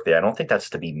your work there. I don't think that's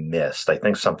to be missed. I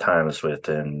think sometimes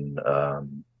within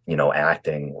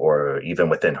acting or even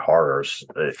within horrors,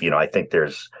 I think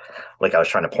there's, like I was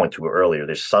trying to point to earlier,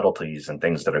 there's subtleties and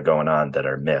things that are going on that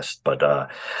are missed. But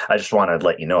I just wanted to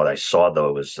let you know that I saw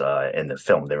those in the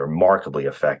film. They're remarkably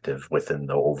effective within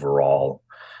the overall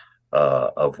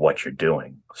of what you're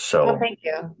doing. So, thank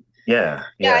you. Yeah.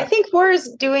 I think horror's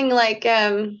doing like,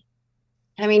 I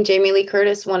mean, Jamie Lee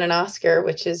Curtis won an Oscar,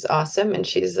 which is awesome, and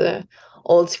she's a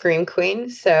old scream queen,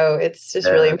 so it's just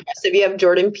really impressive. You have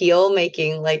Jordan Peele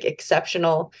making like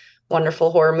exceptional, wonderful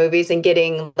horror movies and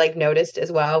getting like noticed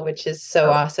as well, which is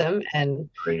so awesome. And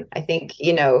great. I think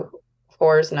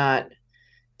horror's not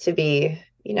to be,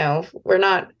 we're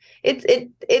not.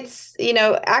 It's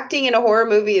acting in a horror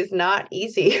movie is not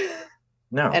easy.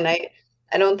 No, and I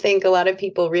don't think a lot of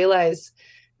people realize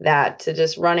that to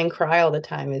just run and cry all the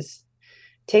time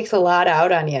takes a lot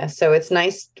out on you. So it's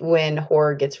nice when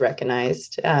horror gets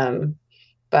recognized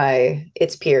by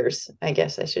its peers, I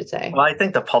guess I should say. Well, I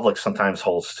think the public sometimes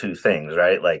holds two things,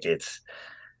 right? Like it's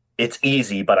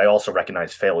easy, but I also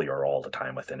recognize failure all the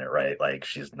time within it, right? Like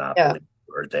she's not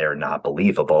or they're not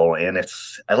believable, and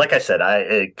it's like I said,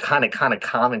 kind of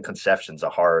common conceptions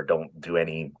of horror don't do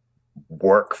any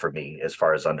work for me as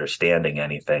far as understanding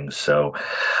anything. So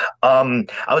I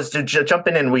was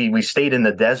jumping in, we stayed in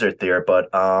the desert there, but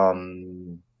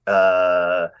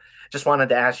just wanted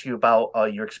to ask you about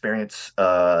your experience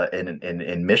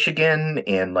in Michigan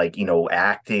and like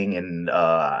acting, and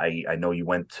I know you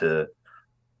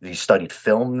studied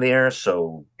film there,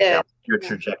 so your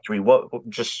trajectory. What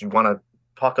just you want to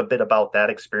talk a bit about that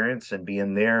experience and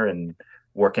being there and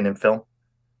working in film?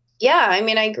 Yeah, I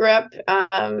mean, I grew up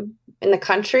in the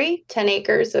country, 10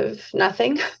 acres of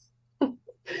nothing.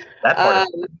 That part,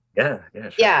 sure.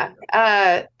 Yeah.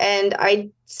 And I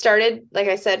started, like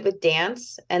I said, with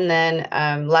dance, and then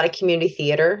a lot of community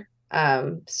theater.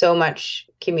 So much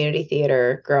community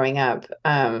theater growing up.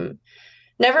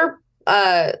 Never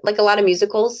like a lot of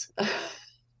musicals.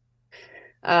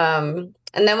 And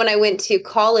then when I went to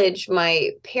college,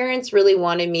 my parents really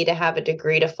wanted me to have a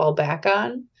degree to fall back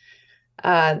on.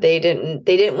 They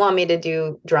didn't want me to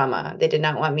do drama. They did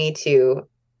not want me to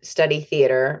study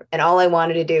theater. And all I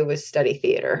wanted to do was study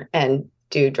theater and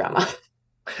do drama.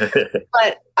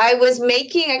 But I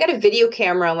got a video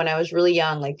camera when I was really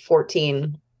young, like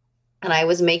 14. And I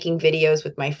was making videos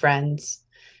with my friends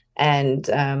and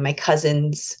my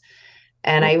cousins.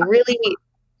 And I really,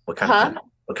 what kind of camera?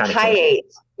 What kind of high camera?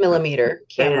 8mm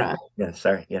camera. Yeah,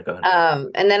 sorry. Yeah, go ahead.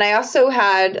 And then I also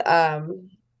had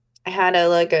I had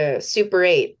a Super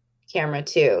 8 camera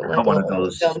too, like one of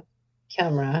those film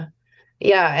camera.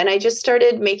 Yeah, and I just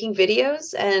started making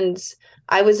videos, and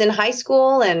I was in high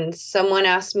school, and someone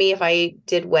asked me if I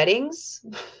did weddings,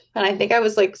 and I think I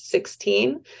was like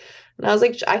 16, and I was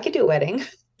like, I could do a wedding,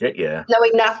 yeah,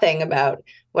 knowing nothing about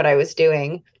what I was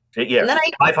doing. Yeah, and then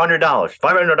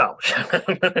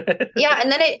 $500. Yeah,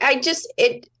 and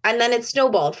then it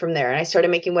snowballed from there, and I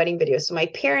started making wedding videos. So my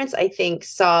parents, I think,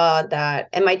 saw that,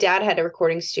 and my dad had a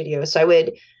recording studio, so I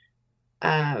would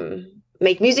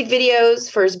make music videos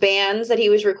for his bands that he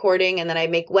was recording, and then I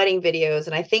make wedding videos.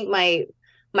 And I think my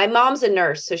mom's a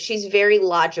nurse, so she's very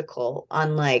logical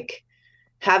on like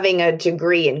having a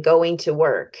degree and going to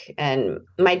work, and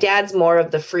my dad's more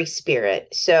of the free spirit,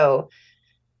 so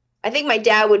I think my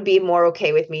dad would be more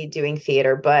okay with me doing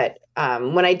theater, but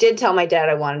when I did tell my dad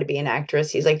I wanted to be an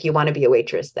actress, he's like, "You want to be a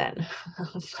waitress then?" I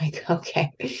was like,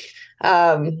 "Okay."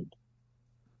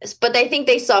 But I think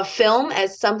they saw film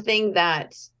as something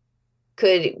that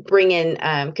could bring in,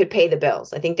 could pay the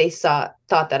bills. I think they thought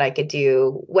that I could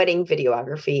do wedding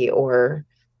videography or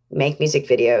make music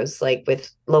videos like with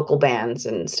local bands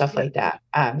and stuff like that.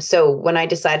 So when I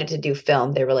decided to do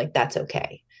film, they were like, "That's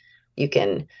okay. You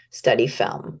can study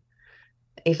film."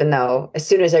 Even though as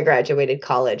soon as I graduated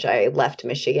college, I left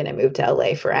Michigan and moved to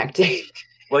LA for acting.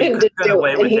 Well, you could get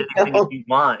away with anything if you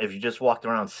want if you just walked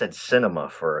around and said cinema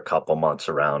for a couple months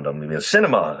around them. I mean,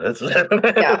 cinema.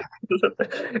 Yeah,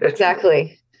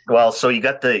 exactly. Well, so you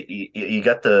got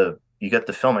the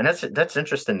film, and that's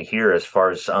interesting to hear. As far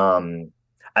as I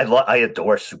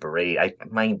adore Super 8.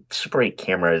 My Super 8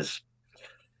 camera is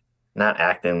not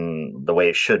acting the way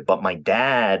it should, but my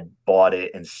dad bought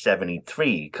it in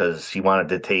 73 because he wanted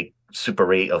to take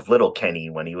Super 8 of little Kenny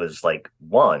when he was like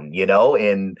 1,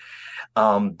 and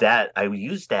that I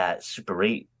used that Super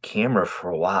 8 camera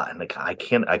for a while, and like I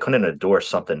couldn't adore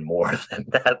something more than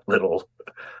that little.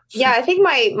 Yeah, I think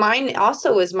mine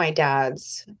also was my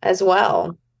dad's as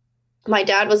well. My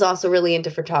dad was also really into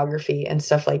photography and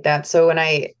stuff like that. So when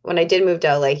I did move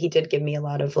to LA, he did give me a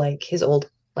lot of like his old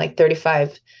like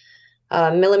 35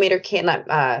 millimeter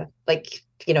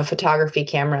photography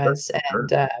cameras,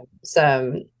 and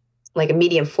some like a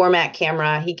medium format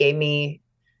camera he gave me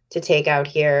to take out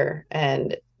here.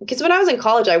 And because when I was in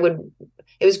college,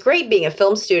 it was great being a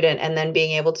film student and then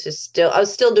being able to I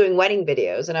was still doing wedding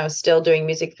videos and I was still doing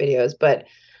music videos, but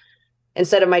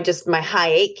instead of my high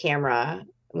 8 camera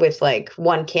with like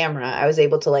one camera, I was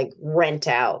able to like rent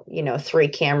out 3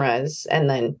 cameras and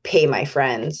then pay my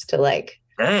friends to like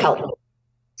help me.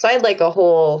 So I had like a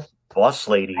whole boss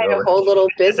lady. I had a whole little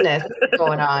business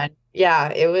going on.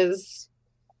 Yeah, it was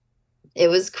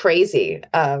crazy.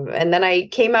 And then I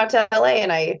came out to LA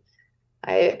and I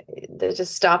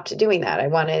just stopped doing that. I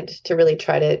wanted to really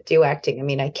try to do acting. I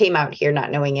mean, I came out here not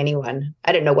knowing anyone.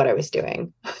 I didn't know what I was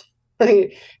doing.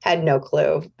 I had no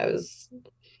clue. I was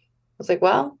like,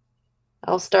 well,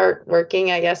 I'll start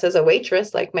working, I guess, as a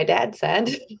waitress, like my dad said.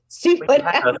 See what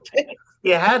happens.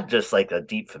 You had just like a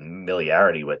deep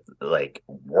familiarity with like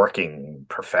working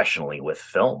professionally with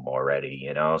film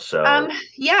already, so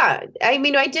yeah, I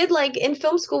mean, I did like in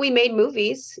film school, we made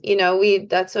movies,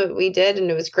 that's what we did. And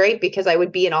it was great because I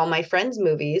would be in all my friends'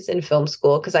 movies in film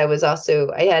school. Cause I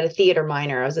had a theater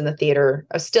minor. I was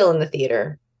still in the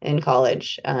theater in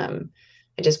college. I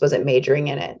just wasn't majoring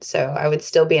in it. So I would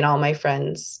still be in all my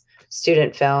friends'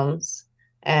 student films.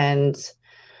 And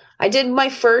I did my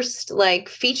first like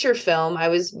feature film. I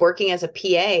was working as a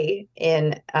PA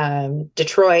in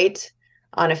Detroit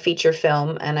on a feature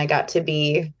film, and I got to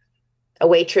be a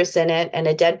waitress in it and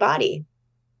a dead body.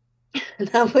 And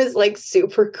that was like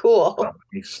super cool.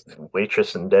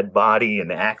 Waitress and dead body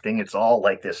and acting. It's all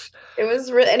like this. It was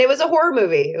and it was a horror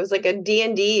movie. It was like a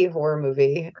D&D horror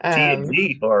movie.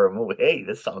 D&D horror movie. Hey,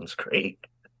 this sounds great.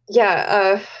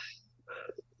 Yeah.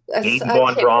 Game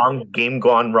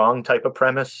gone wrong type of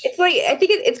premise. It's like, I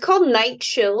think it's called Night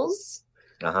Chills.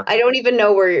 Uh-huh. I don't even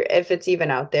know if it's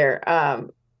even out there.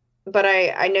 But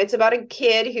I know it's about a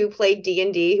kid who played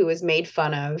D&D who was made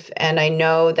fun of. And I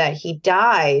know that he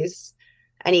dies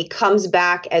and he comes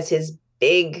back as his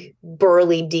big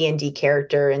burly D&D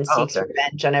character and Oh, seeks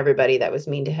revenge on everybody that was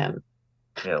mean to him.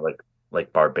 Yeah,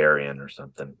 like Barbarian or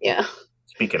something. Yeah.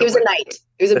 Speaking he of was which. a knight.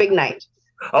 He was a big knight.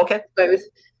 Okay. So it was,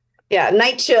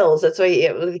 Night Chills. That's why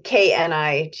it was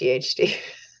KNIGHT.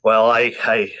 Well,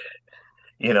 I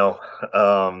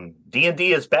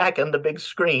D&D is back on the big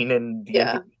screen, and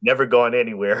D&D never gone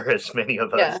anywhere, as many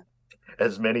of us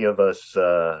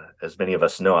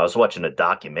know. I was watching a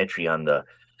documentary on the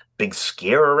big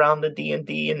scare around the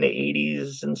D&D in the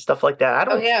 80s and stuff like that.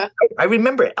 I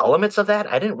remember elements of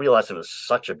that. I didn't realize it was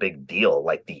such a big deal,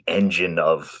 like the engine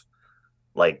of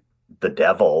like the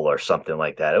devil or something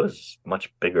like that. It was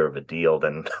much bigger of a deal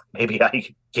than maybe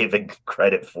I gave it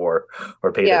credit for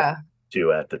or paid attention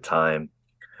to at the time.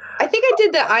 I think I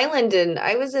did The Island, and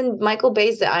I was in Michael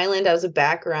Bay's The Island. I was a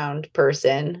background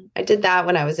person. I did that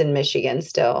when I was in Michigan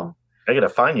still. I gotta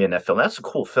find you in that film. That's a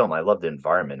cool film. I love the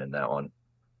environment in that one.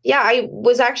 Yeah, I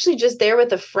was actually just there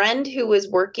with a friend who was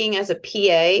working as a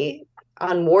PA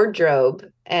on wardrobe,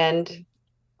 and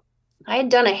I had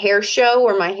done a hair show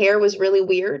where my hair was really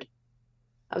weird.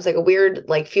 I was like a weird,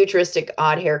 like futuristic,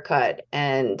 odd haircut,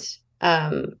 and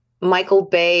Michael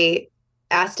Bay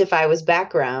asked if I was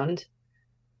background.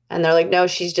 And they're like, no,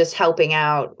 she's just helping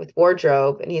out with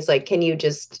wardrobe. And he's like, can you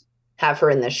just have her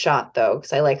in this shot, though?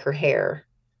 Because I like her hair.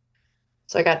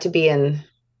 So I got to be in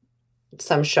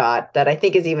some shot that I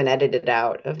think is even edited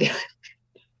out of the.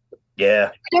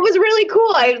 Yeah. It was really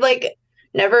cool. I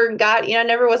never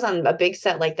was on a big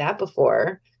set like that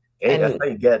before. Hey, that's how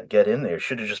you get in there.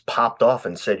 Should have just popped off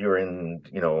and said you were in,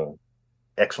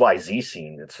 XYZ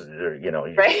scene. It's,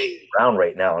 you're right around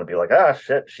right now and be like,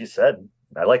 shit, she said.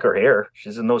 I like her hair.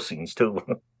 She's in those scenes too.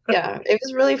 Yeah, it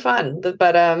was really fun.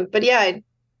 But yeah,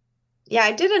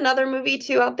 I did another movie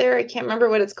too out there. I can't remember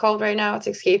what it's called right now. It's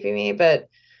escaping me, but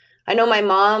I know my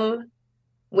mom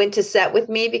went to set with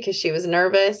me because she was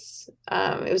nervous.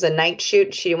 It was a night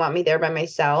shoot. She didn't want me there by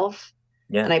myself.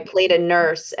 Yeah. And I played a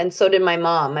nurse, and so did my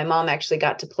mom. My mom actually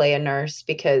got to play a nurse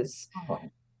because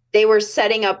they were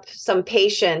setting up some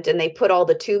patient and they put all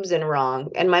the tubes in wrong.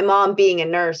 And my mom, being a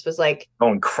nurse, was like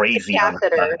going crazy.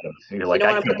 Catheter. You're like,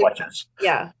 I can't watch this.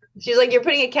 Yeah. She's like, you're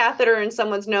putting a catheter in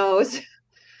someone's nose.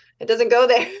 It doesn't go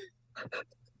there.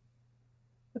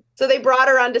 So they brought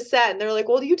her onto set and they're like,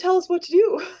 well, you tell us what to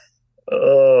do.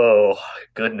 Oh,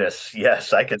 goodness.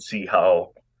 Yes, I could see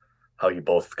how you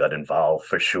both got involved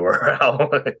for sure.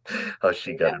 how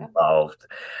she got involved.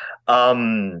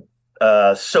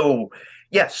 So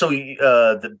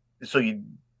you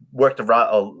worked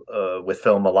with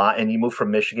film a lot, and you moved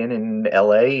from Michigan in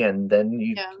LA, and then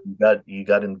you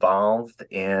got involved,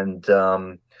 and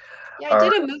I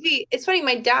did a movie. It's funny.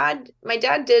 My dad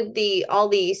did all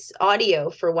these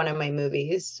audio for one of my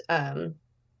movies,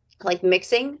 like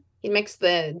mixing. He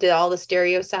did all the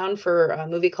stereo sound for a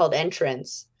movie called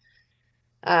Entrance,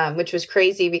 which was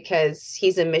crazy because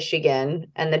he's in Michigan,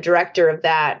 and the director of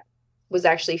that was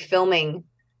actually filming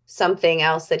something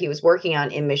else that he was working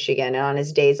on in Michigan, and on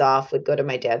his days off would go to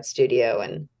my dad's studio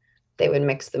and they would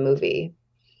mix the movie.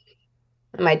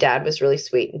 And my dad was really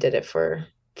sweet and did it for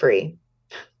free.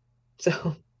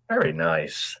 So very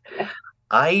nice. Yeah.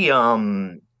 I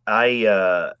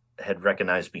had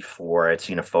recognized before. I'd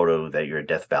seen a photo that you're a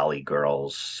Death Valley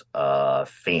Girls fan. Oh,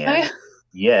 yeah.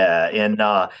 Yeah, and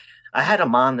I had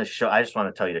them on the show. I just want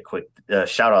to tell you a quick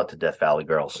shout out to Death Valley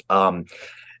Girls. I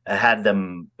had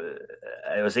them.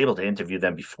 I was able to interview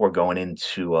them before going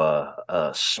into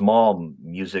a small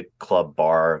music club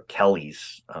bar,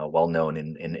 Kelly's, well known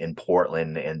in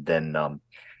Portland, and then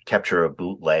capture a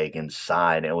bootleg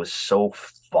inside. It was so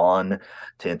fun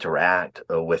to interact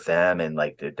with them, and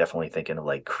like they're definitely thinking of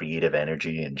like creative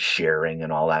energy and sharing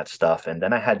and all that stuff. And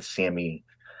then I had Sammy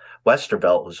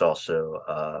Westervelt, who's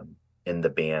also in the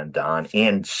band, on,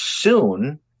 and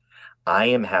soon I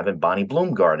am having Bonnie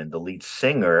Bloomgarden, the lead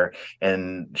singer,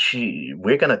 and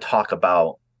we're going to talk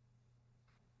about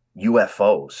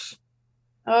UFOs.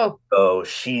 Oh, so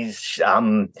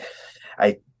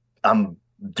I'm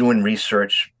doing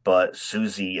research, but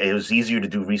Susie, it was easier to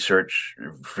do research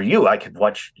for you. I could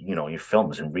watch, your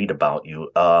films and read about you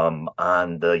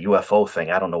on the UFO thing.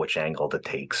 I don't know which angle to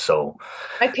take. So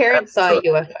my parents saw a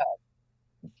UFO.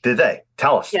 Did they?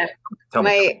 Tell us. Yeah. Tell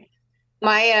me.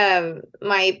 My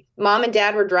mom and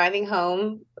dad were driving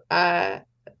home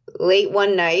late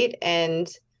one night, and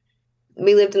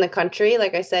we lived in the country,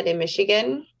 like I said, in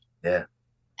Michigan. Yeah.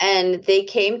 And they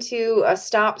came to a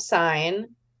stop sign,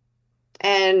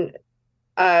 and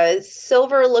a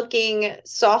silver-looking,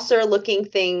 saucer-looking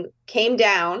thing came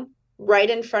down right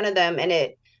in front of them,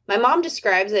 and my mom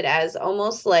describes it as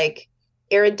almost like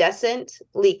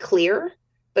iridescently clear.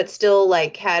 but still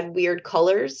like had weird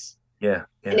colors. Yeah.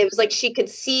 And it was like she could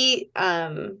see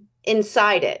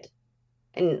inside it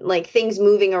and like things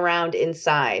moving around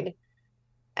inside.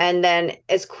 And then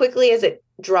as quickly as it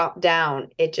dropped down,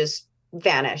 it just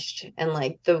vanished, and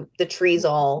like the trees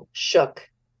all shook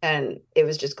and it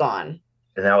was just gone.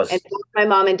 And that was, and my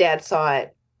mom and dad saw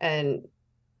it and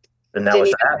that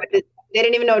was that. they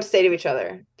didn't even know what to say to each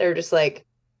other. They were just like,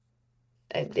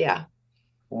 yeah.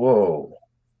 Whoa.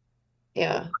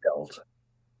 Yeah.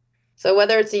 So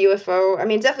whether it's a UFO, I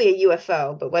mean, definitely a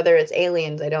UFO, but whether it's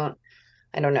aliens, I don't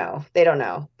know. They don't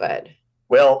know, but.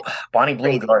 Well, Bonnie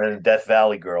Bloomgarden and Death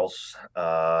Valley Girls.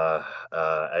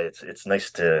 It's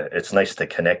nice to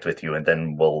connect with you, and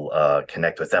then we'll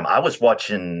connect with them. I was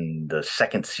watching the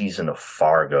second season of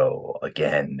Fargo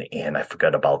again, and I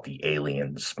forgot about the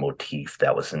aliens motif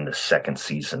that was in the second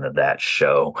season of that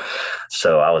show.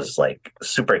 So I was like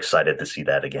super excited to see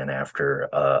that again after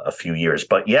a few years.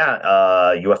 But yeah,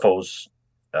 UFOs,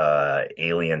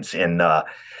 aliens, and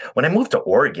when I moved to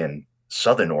Oregon,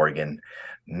 Southern Oregon.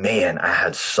 Man, I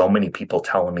had so many people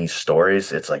telling me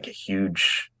stories. It's like a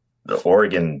huge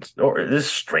Oregon, or this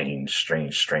strange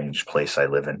place I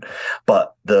live in.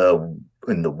 But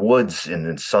in the woods and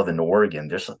in Southern Oregon,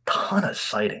 there's a ton of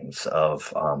sightings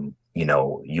of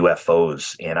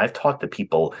UFOs. And I've talked to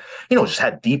people, just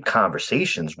had deep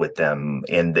conversations with them,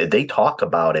 and they talk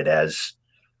about it as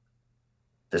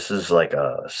this is like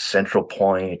a central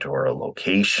point or a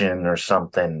location or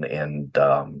something. And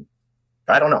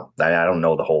I don't know. I don't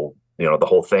know the whole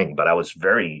thing, but I was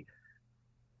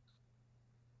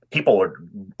people would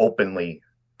openly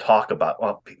talk about,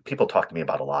 well, people talk to me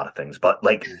about a lot of things, but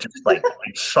like, just like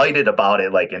excited about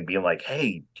it, like, and being like,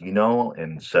 hey,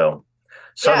 and so.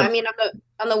 Yeah, I mean,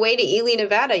 on the way to Ely,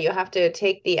 Nevada, you have to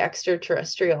take the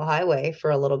extraterrestrial highway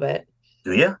for a little bit.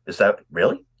 Do you? Is that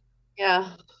really?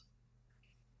 Yeah.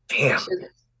 Damn.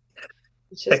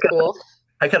 Which is cool.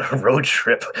 I got a road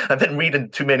trip. I've been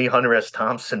reading too many Hunter S.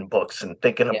 Thompson books and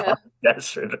thinking about the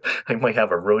desert. I might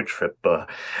have a road trip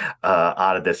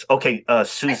out of this. Okay,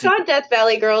 Susie. I saw Death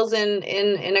Valley Girls in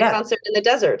a concert in the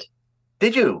desert.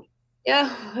 Did you?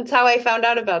 Yeah, that's how I found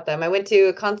out about them. I went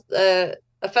to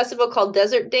a festival called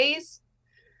Desert Days,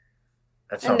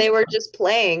 and they were just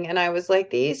playing, and I was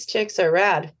like, these chicks are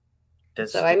rad.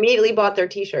 So I immediately bought their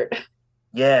T-shirt.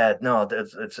 Yeah, no,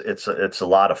 it's a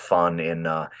lot of fun, and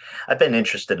I've been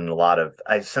interested in a lot of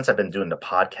since I've been doing the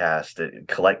podcast,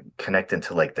 connecting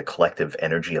to like the collective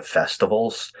energy of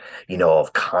festivals,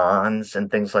 of cons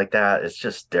and things like that. It's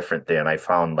just different there, and I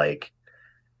found like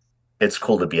it's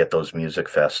cool to be at those music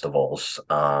festivals.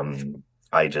 I'm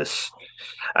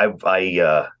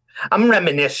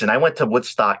reminiscing. I went to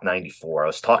Woodstock '94. I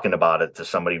was talking about it to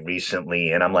somebody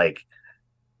recently, and I'm like,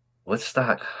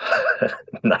 Woodstock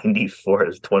 '94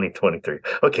 is 2023.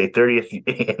 Okay,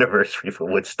 30th anniversary for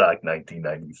Woodstock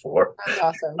 1994. That's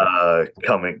awesome.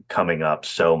 Coming up.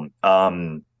 So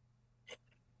the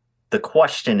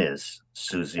question is,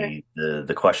 Susie,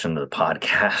 the question of the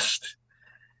podcast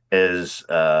is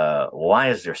why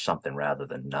is there something rather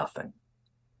than nothing?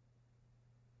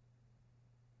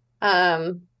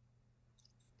 Gosh,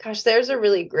 there's a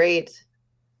really great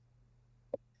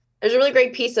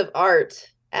piece of art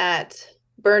at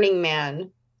Burning Man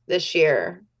this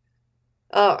year.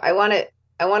 Oh, I want to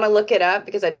look it up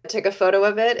because I took a photo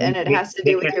of it, and it has to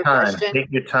do with your question.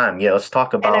 Take your time. Yeah, let's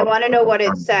talk about. And I want to know what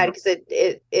it said, because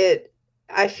it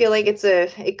I feel like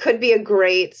it could be a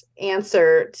great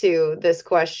answer to this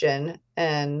question.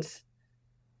 And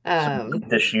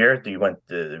this year, you went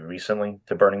recently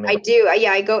to Burning Man? I do.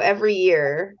 Yeah, I go every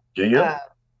year. Do you?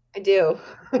 I do.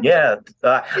 Yeah,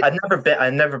 I've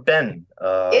never been.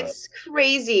 It's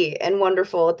crazy and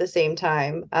wonderful at the same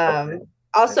time.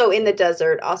 Also in the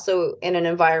desert, also in an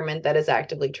environment that is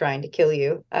actively trying to kill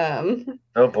you.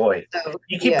 Oh boy, so,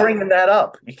 you keep bringing that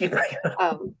up. You keep bringing it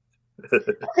up.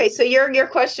 Okay, so your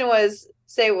question was,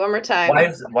 say it one more time.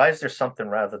 Why is there something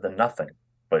rather than nothing?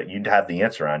 But you'd have the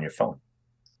answer on your phone.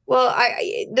 Well,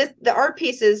 the art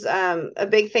piece is a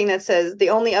big thing that says the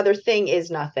only other thing is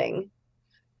nothing.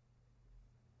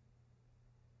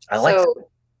 I like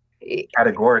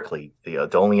categorically the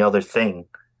only other thing.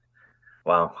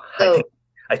 Wow, so,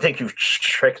 I think you've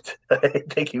tricked. I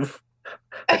think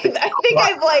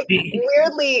I've like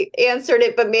weirdly answered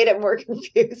it, but made it more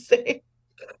confusing.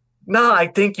 No, I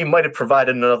think you might have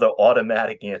provided another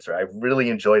automatic answer. I really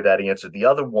enjoyed that answer. The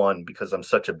other one, because I'm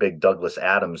such a big Douglas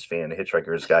Adams fan,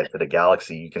 Hitchhiker's Guide to the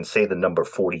Galaxy, you can say the number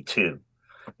 42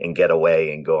 and get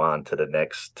away and go on to the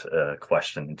next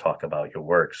question and talk about your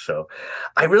work. So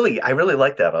I really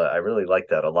like that. I really like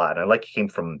that a lot. And I like it came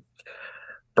from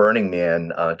Burning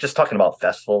Man, just talking about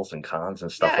festivals and cons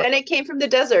and stuff Yeah, like and that. it came from the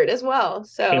desert as well. Came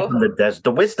So from the desert.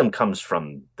 The wisdom comes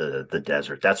from the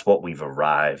desert. That's what we've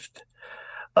arrived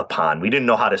upon. We didn't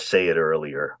know how to say it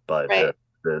earlier, but right.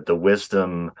 the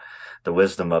wisdom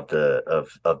of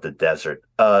the desert.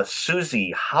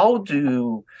 Susie, how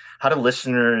do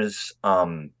listeners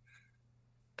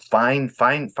find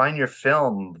your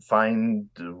film, find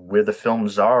where the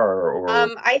films are, or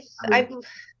I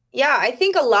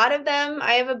think a lot of them.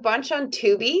 I have a bunch on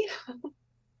Tubi.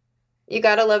 You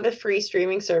gotta love a free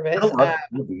streaming I service. love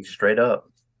movies straight up.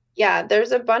 Yeah,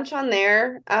 there's a bunch on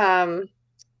there.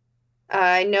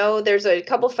 I know there's a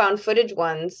couple found footage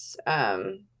ones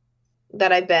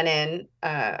that I've been in.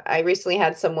 I recently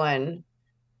had someone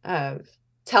uh,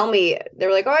 tell me, they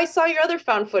were like, "Oh, I saw your other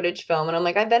found footage film," and I'm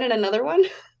like, "I've been in another one."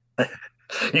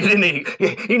 You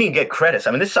didn't get credits.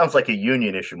 I mean, this sounds like a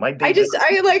union issue. My day job.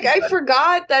 I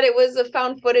forgot that it was a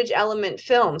found footage element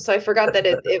film, so I forgot that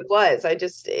it was.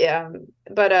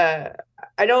 But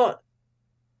I don't.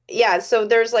 Yeah, so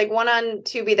there's like one on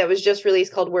Tubi that was just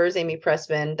released called "Where's Amy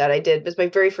Pressman" that I did. It was my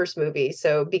very first movie,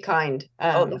 so be kind.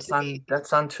 Oh, that's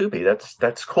on Tubi.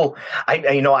 That's cool.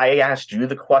 I asked you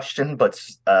the question, but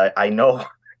I know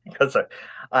because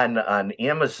on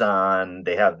Amazon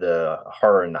they have the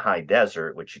Horror in the High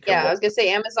Desert, which you can Yeah, I watch. was gonna say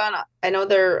Amazon.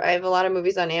 I have a lot of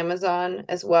movies on Amazon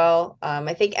as well.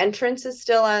 I think Entrance is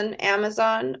still on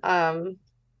Amazon.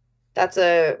 That's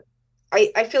a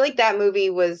I feel like that movie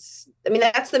was. I mean,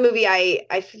 that's the movie I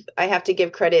have to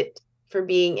give credit for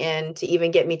being in to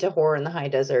even get me to Horror in the High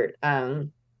Desert.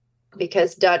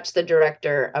 Because Dutch, the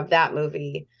director of that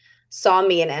movie, saw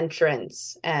me in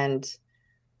Entrance and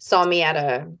saw me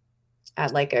at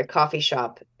like a coffee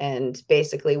shop and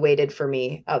basically waited for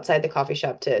me outside the coffee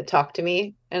shop to talk to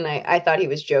me. And I thought he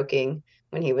was joking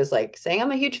when he was like saying,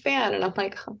 "I'm a huge fan." And I'm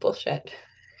like, "Oh, bullshit."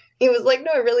 He was like,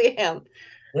 "No, I really am."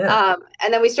 Yeah.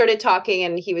 And then we started talking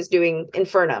and he was doing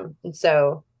Infernum. And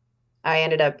so I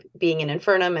ended up being in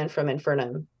Infernum, and from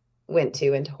Infernum went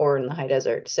into Horror in the High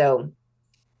Desert. So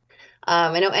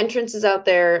I know Entrance is out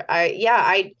there.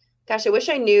 Gosh, I wish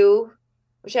I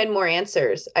had more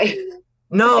answers. I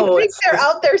No, think it's they're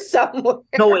out there somewhere.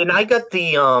 no, and I got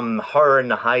the Horror in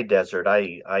the High Desert.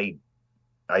 I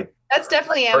That's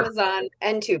definitely Amazon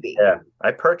and Tubi. Yeah,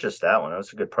 I purchased that one. That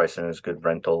was a good price and it was a good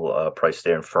rental price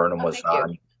there. Infernum Oh, was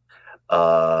thank you.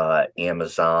 on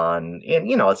Amazon, and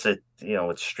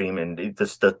it's streaming.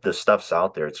 The stuff's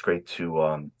out there. It's great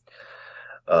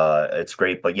it's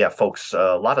great. But yeah, folks,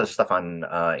 a lot of stuff on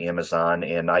Amazon,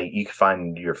 and you can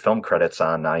find your film credits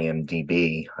on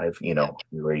IMDb.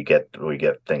 Where you get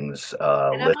things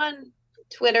And I'm on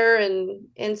Twitter and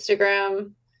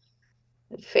Instagram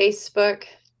and Facebook.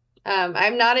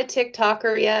 I'm not a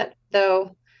TikToker yet,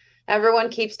 though everyone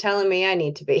keeps telling me I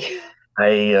need to be.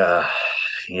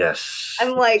 Yes.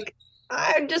 I'm like,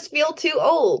 I just feel too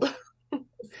old.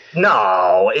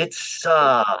 No,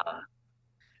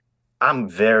 I'm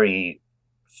very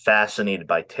fascinated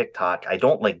by TikTok. I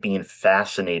don't like being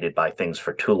fascinated by things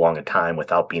for too long a time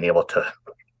without being able to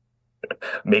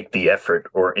make the effort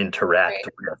or interact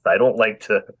with. I don't like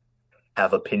to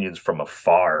have opinions from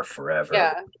afar forever.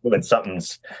 Yeah. When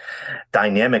something's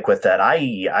dynamic with that,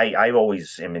 I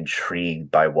always am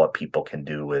intrigued by what people can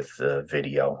do with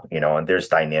video, and there's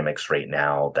dynamics right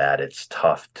now that it's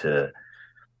tough to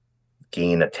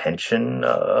gain attention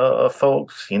of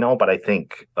folks, but I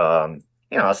think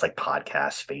it's like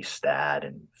podcasts, Space Stat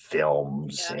and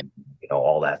films and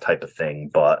all that type of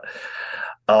thing. But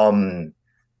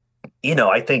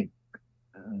I think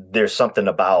there's something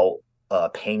about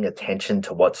paying attention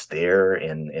to what's there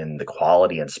in the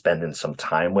quality and spending some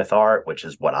time with art, which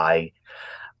is what I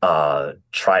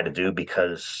try to do,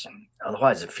 because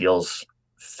otherwise it feels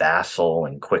facile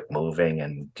and quick moving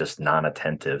and just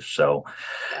non-attentive. So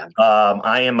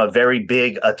I am a very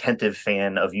big attentive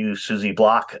fan of you, Suziey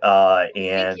Block. And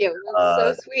thank you.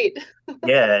 That's so sweet.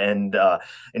 yeah, and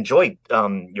enjoyed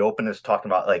your openness talking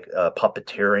about like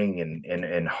puppeteering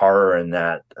and horror and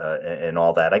that and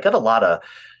all that. I got a lot of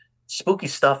spooky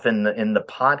stuff in the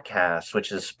podcast,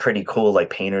 which is pretty cool. Like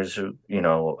painters who,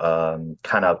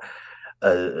 kind of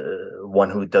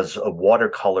one who does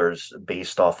watercolors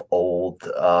based off old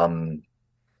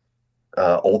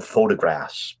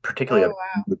photographs, particularly of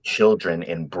children,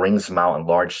 and brings them out in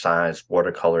large size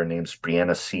watercolor, named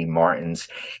Brianna C. Martins.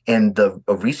 And a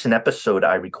recent episode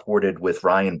I recorded with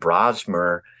Ryan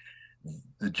Brosmer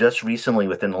just recently,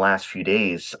 within the last few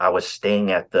days, I was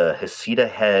staying at the Heceta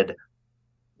Head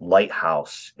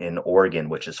Lighthouse in Oregon,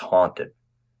 which is haunted.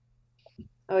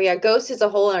 Oh yeah, ghost is a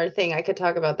whole other thing. I could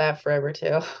talk about that forever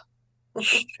too.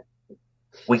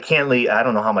 We can't leave. I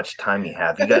don't know how much time you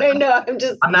have. You got. I know.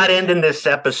 I'm not ending this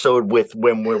episode with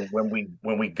when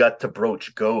we got to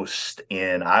broach Ghost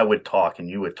and I would talk and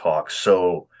you would talk.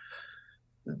 So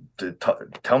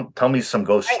tell me some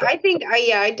Ghost stuff. I think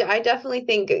I definitely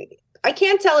think I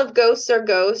can't tell if ghosts are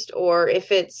ghost or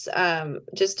if it's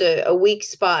just a weak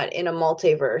spot in a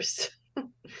multiverse.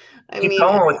 Keep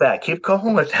going with that. Keep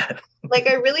going with that. Like,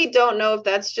 I really don't know if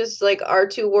that's just like our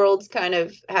two worlds kind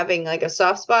of having like a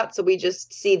soft spot, so we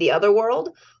just see the other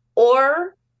world,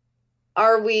 or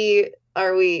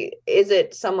is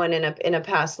it someone in a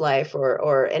past life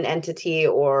or an entity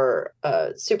or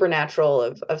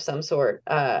supernatural of some sort?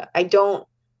 I don't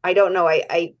know.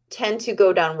 I tend to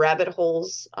go down rabbit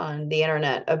holes on the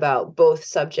internet about both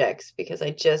subjects because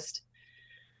I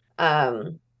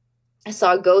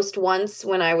saw a ghost once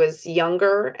when I was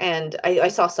younger, and I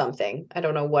saw something. I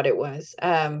don't know what it was.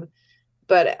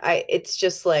 But it's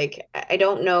just like, I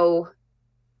don't know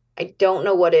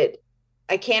what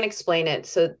I can't explain it.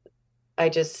 So I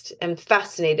just am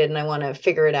fascinated and I want to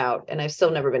figure it out. And I've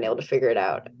still never been able to figure it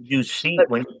out. You see,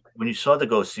 when you saw the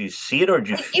ghost, do you see it or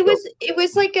did you it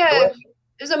was like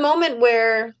there's a moment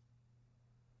where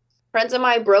friends of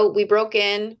mine broke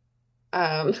in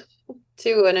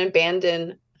to an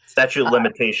abandoned statute of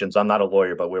limitations. I'm not a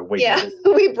lawyer, but we're waiting. Yeah,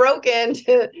 we broke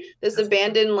into this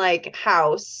abandoned like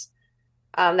house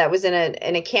that was in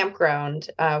a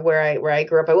campground where I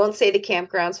grew up. I won't say the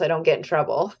campground so I don't get in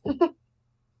trouble.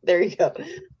 There you go.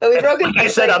 But we broke into. I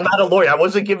said I'm not a lawyer. I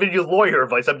wasn't giving you lawyer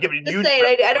advice. I'm giving you.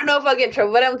 I don't know if I'll get in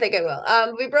trouble, but I don't think I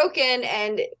will. We broke in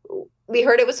and we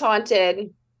heard it was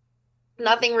haunted.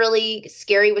 Nothing really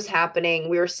scary was happening.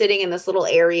 We were sitting in this little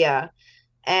area,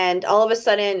 and all of a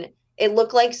sudden, it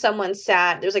looked like someone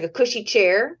sat. There's like a cushy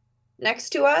chair next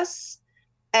to us,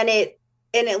 and it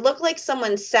looked like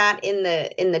someone sat in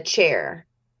the chair.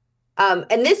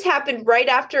 And this happened right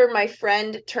after my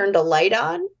friend turned a light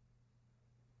on.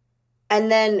 And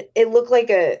then it looked like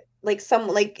a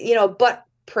butt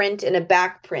print and a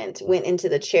back print went into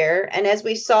the chair. And as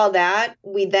we saw that,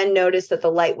 we then noticed that the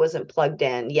light wasn't plugged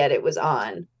in, yet it was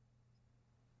on.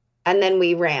 And then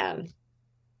we ran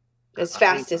as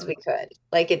fast as we could.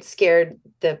 Like, it scared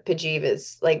the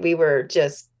bejeebus. Like, we were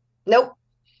just, nope.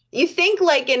 You think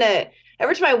like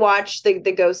every time I watch the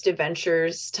Ghost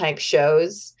Adventures type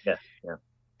shows, yeah.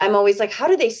 I'm always like, how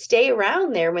do they stay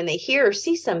around there when they hear or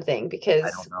see something? Because I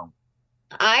don't know.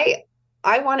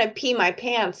 I want to pee my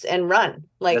pants and run.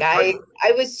 Like, I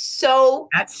was so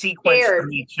that sequence scared. For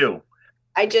me too.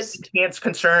 I just pants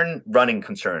concern, running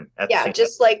concern.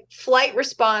 Just like flight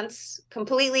response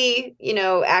completely,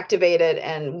 activated,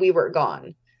 and we were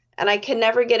gone. And I can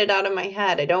never get it out of my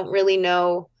head. I don't really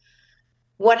know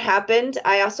what happened.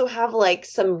 I also have like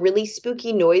some really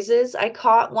spooky noises I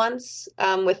caught once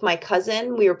with my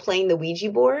cousin. We were playing the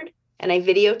Ouija board and I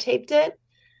videotaped it.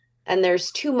 And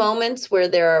there's 2 moments where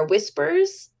there are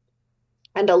whispers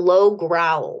and a low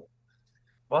growl.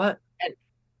 What? And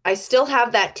I still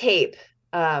have that tape.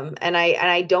 And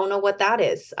I don't know what that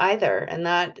is either. And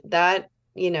that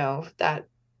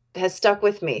has stuck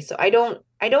with me. So I don't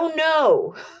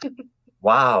know.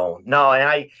 Wow. No, and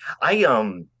I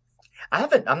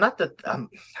haven't, I'm not the,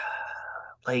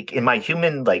 like in my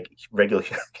regular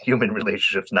human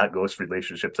relationships, not ghost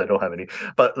relationships, I don't have any,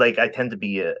 but like I tend to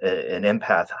be an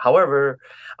empath. However,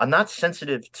 I'm not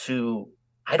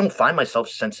I don't find myself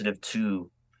sensitive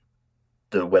to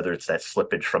whether it's that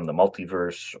slippage from the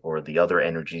multiverse or the other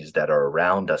energies that are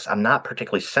around us. I'm not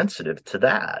particularly sensitive to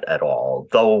that at all,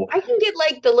 though. I can get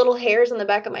like the little hairs on the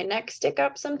back of my neck stick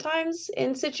up sometimes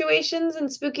in situations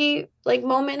and spooky like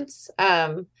moments.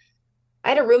 I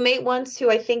had a roommate once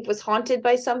who I think was haunted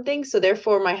by something. So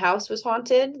therefore my house was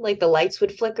haunted. Like, the lights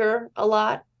would flicker a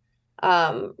lot.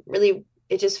 Really,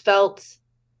 it just felt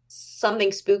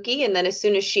something spooky. And then as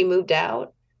soon as she moved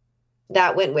out,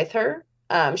 that went with her.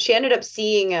 She ended up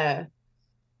seeing a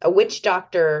witch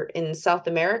doctor in South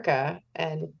America.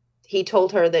 And he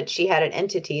told her that she had an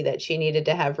entity that she needed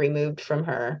to have removed from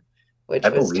her. Which I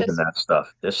was believe just, in that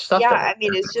stuff. There's stuff. Yeah, I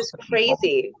mean, it's just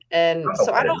crazy. And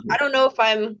so I don't know if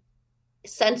I'm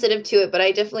sensitive to it, but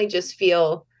I definitely just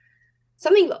feel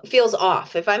something feels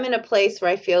off. If I'm in a place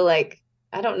where I feel like,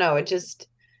 I don't know, it's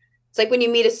like when you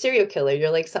meet a serial killer,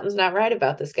 you're like, something's not right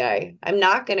about this guy. I'm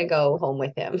not going to go home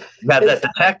with him. You have that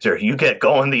detector. You get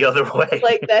going the other way.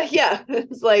 Like that. Yeah.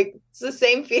 It's the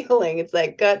same feeling. It's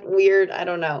like gut weird. I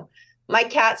don't know. My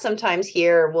cat sometimes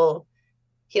here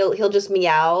he'll just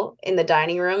meow in the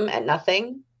dining room at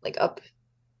nothing, like up.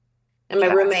 And my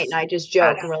roommate and I just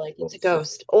joke and we're like, it's a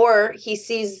ghost. Or he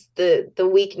sees the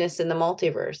weakness in the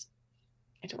multiverse.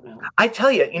 I don't know. I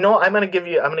tell you, I'm gonna give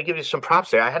you some props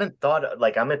there. I hadn't thought,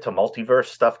 like, I'm into multiverse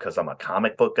stuff because I'm a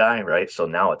comic book guy, right? So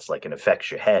now it's like it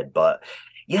affects your head. But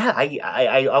yeah,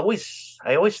 I always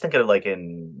think of it like,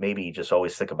 in maybe just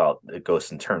always think about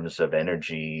ghosts in terms of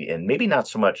energy, and maybe not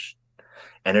so much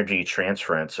energy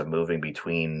transference of moving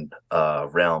between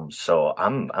realms. So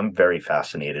I'm very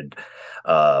fascinated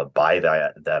by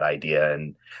that idea,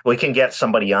 and we can get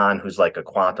somebody on who's like a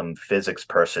quantum physics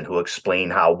person who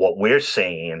explain how what we're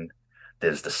saying,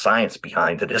 there's the science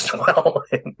behind it as well.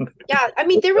 Yeah, I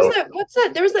mean, there was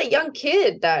that young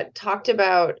kid that talked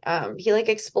about he like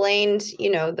explained,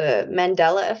 the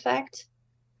Mandela effect,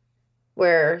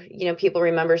 where, people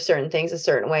remember certain things a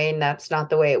certain way and that's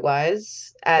not the way it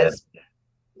was, Yeah, as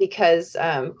because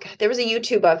God, there was a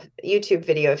YouTube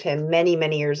video of him many,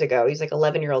 many years ago. He's like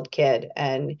 11-year-old kid,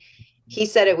 and he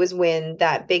said it was when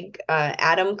that big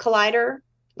atom collider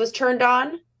was turned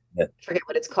on. yeah, I forget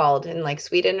what it's called, in like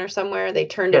Sweden or somewhere. They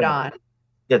turned yeah, it on.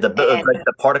 yeah. And Like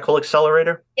the particle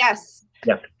accelerator. yes.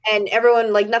 Yeah, And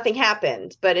everyone, like, nothing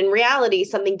happened, but in reality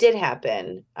something did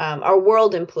happen. Our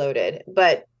world imploded,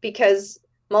 but because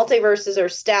multiverses are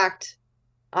stacked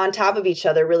on top of each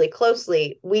other really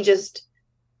closely,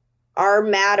 our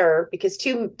matter, because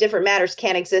two different matters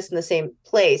can't exist in the same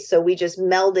place, so we just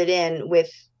melded in with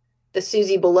the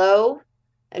Suziey below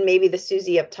and maybe the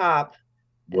Suziey up top.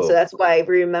 And so whoa, that's why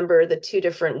we remember the two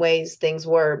different ways things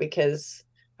were, because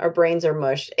our brains are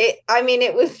mush. It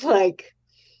was like,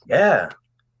 yeah.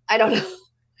 I don't know.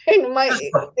 It made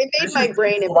This is my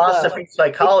brain philosophy, implode.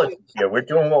 psychology here. We're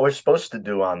doing what we're supposed to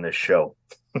do on this show.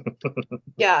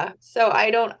 Yeah. So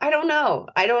I don't know.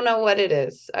 I don't know what it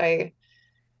is. I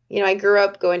grew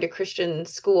up going to Christian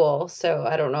school, so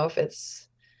I don't know if it's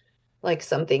like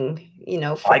something,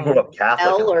 I grew from up Catholic.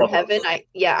 hell or heaven. I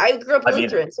grew up I mean,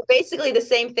 Lutheran. So basically the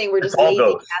same thing. We're it's just all lazy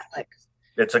ghosts. Catholics.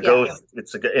 It's a Yeah. ghost.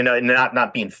 It's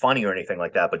not being funny or anything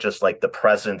like that, but just like the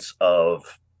presence of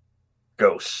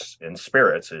ghosts and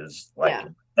spirits is like Yeah.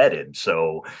 embedded.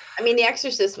 So I mean, The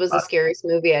Exorcist was the uh, scariest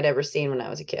movie I'd ever seen when I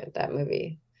was a kid. That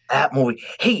movie. that movie.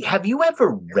 Hey, have you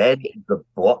ever read the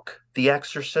book The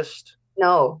Exorcist?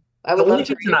 No, I The would love only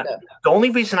to reason read I, it though. the only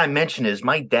reason I mention is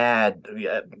my dad.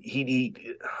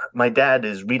 My dad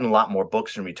is reading a lot more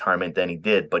books in retirement than he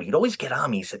did, but he'd always get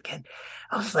on me. He said, "Ken,"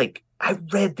 I was like, "I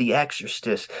read The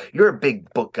Exorcist. You're a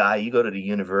big book guy. You go to the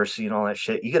university and all that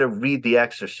shit. You got to read The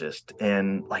Exorcist."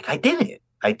 And like, I didn't.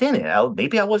 I didn't.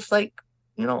 Maybe I was like,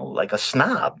 like a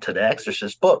snob to The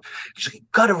Exorcist book. He's like, "You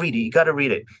got to read it. You got to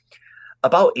read it."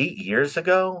 About 8 years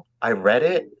ago, I read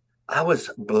it. I was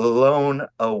blown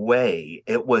away.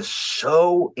 It was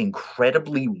so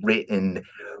incredibly written,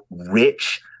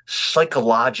 rich,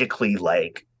 psychologically,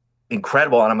 like,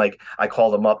 incredible. And I'm like, I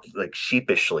called him up like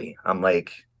sheepishly. I'm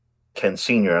like, Ken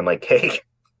Senior. I'm like, hey,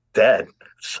 Dad,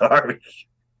 sorry.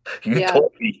 Yeah.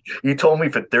 You told me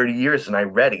for 30 years and I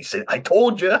read it. He said, I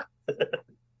told you.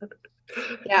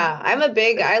 Yeah.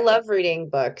 I love reading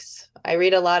books. I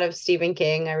read a lot of Stephen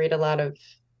King. I read a lot of,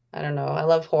 I don't know, I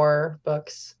love horror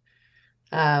books.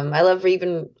 I love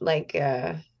even like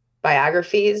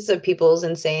biographies of people's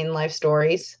insane life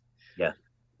stories. Yeah.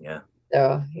 Yeah.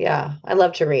 So yeah, I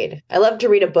love to read. I love to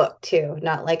read a book too,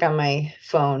 not like on my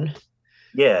phone.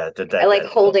 Yeah. I like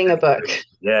holding a book.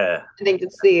 Yeah. I think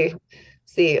it's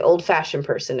the old-fashioned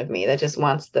person of me that just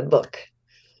wants the book.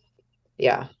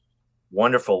 Yeah.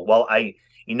 Wonderful. Well,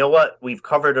 you know what? We've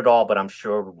covered it all, but I'm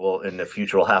sure in the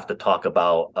future we'll have to talk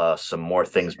about some more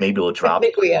things. Maybe we'll I drop.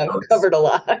 think we have covered a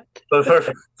lot. But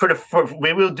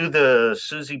maybe we'll do the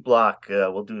Suziey Block.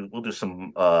 We'll do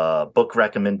some book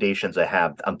recommendations.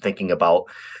 I'm thinking about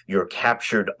your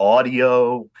captured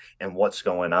audio and what's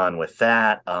going on with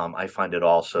that. I find it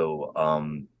also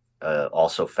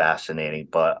fascinating.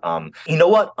 But you know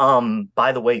what?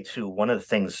 By the way, too, one of the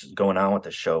things going on with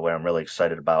the show where I'm really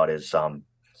excited about is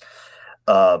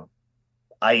uh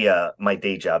I my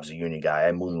day job's a union guy.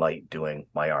 I moonlight doing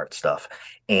my art stuff.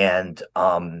 And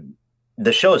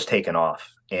the show has taken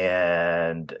off.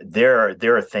 And there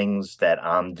are things that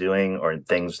I'm doing or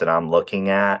things that I'm looking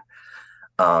at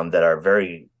that are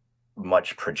very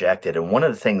much projected. And one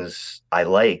of the things I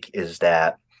like is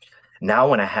that now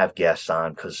when I have guests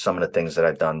on, because some of the things that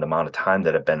I've done, the amount of time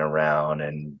that I've been around,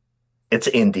 and it's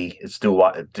indie, it's do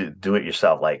it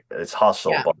yourself, like it's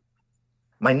hustle. Yeah. But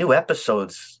my new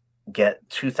episodes get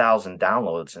 2,000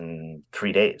 downloads in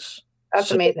 3 days.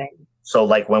 That's amazing. So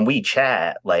like when we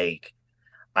chat, like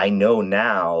I know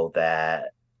now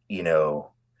that 2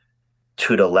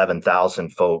 to 11,000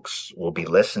 folks will be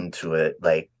listening to it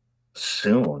like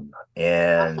soon.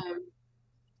 And Awesome.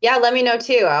 Yeah, let me know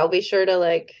too. I'll be sure to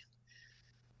like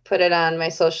put it on my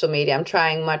social media. I'm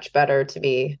trying much better to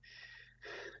be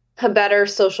a better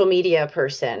social media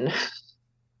person.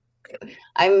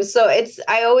 I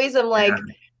always am like,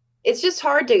 Yeah. it's just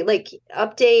hard to like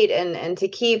update and to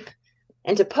keep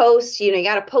and to post, you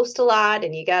got to post a lot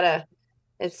and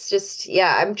it's just,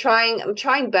 yeah, I'm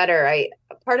trying better.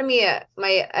 Part of me, I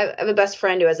have a best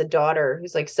friend who has a daughter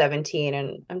who's like 17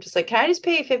 and I'm just like, can I just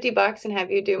pay you $50 and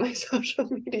have you do my social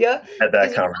media? Had that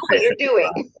Because you know what you're conversation.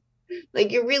 doing.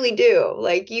 Like you really do.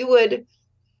 Like you would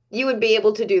be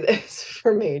able to do this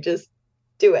for me. Just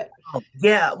do it.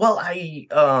 Yeah, well,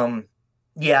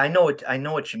 yeah, I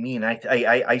know what you mean.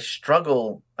 I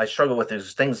struggle with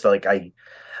those things. Like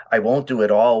I won't do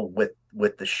it all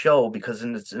with the show because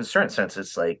in a certain sense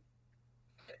it's like,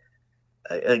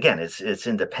 again, it's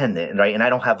independent, right? And I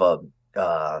don't have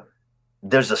a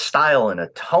there's a style and a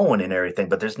tone and everything,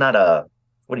 but there's not a,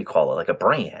 what do you call it, like a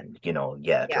brand, yet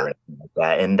Yeah. or anything like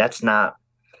that. And that's not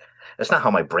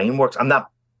how my brain works. I'm not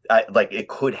like, it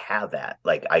could have that.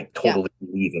 Like, I Yeah. totally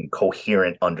believe in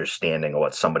coherent understanding of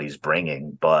what somebody's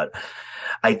bringing, but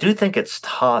I do think it's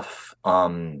tough.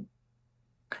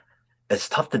 It's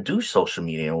tough to do social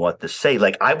media and what to say.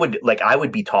 Like I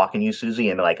would be talking to you, Susie,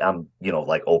 and like I'm,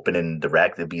 like open and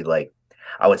direct. It'd be like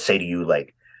I would say to you,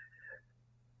 like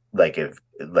if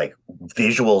like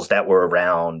visuals that were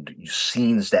around,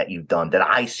 scenes that you've done that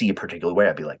I see a particular way,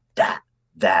 I'd be like that,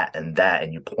 and that,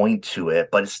 and you point to it.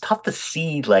 But it's tough to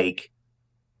see, like,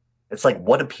 it's like,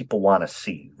 what do people want to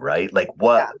see, right? Like,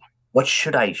 Yeah. what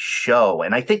should I show?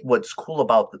 And I think what's cool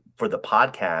about for the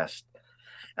podcast,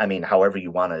 I mean, however you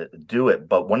want to do it,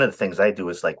 but one of the things I do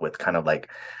is like with kind of like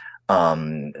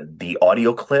the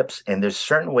audio clips, and there's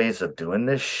certain ways of doing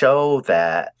this show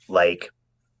that, like,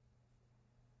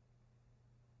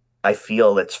 I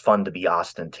feel it's fun to be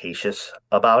ostentatious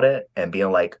about it and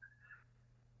being like,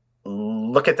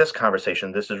 look at this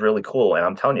conversation. This is really cool. And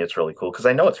I'm telling you, it's really cool because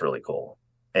I know it's really cool.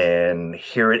 And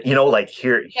here it, like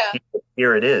Yeah.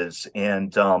 here it is.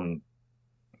 And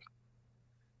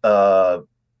uh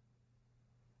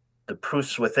the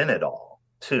proof's within it all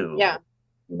too. Yeah.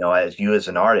 As you as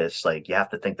an artist, like, you have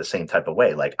to think the same type of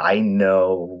way. Like, I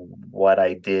know what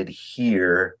I did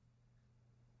here,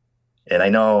 and I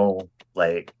know,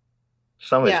 like,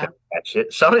 somebody's Yeah. gonna catch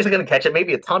it. Somebody's gonna catch it.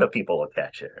 Maybe a ton of people will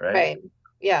catch it, right? Right.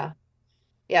 Yeah.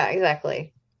 Yeah,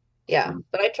 exactly. Yeah.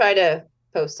 But I try to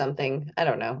post something, I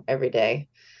don't know, every day,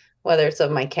 whether it's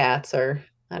of my cats or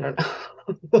I don't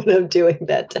know what I'm doing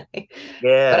that day. But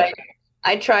Yeah.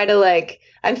 I try to like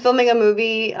I'm filming a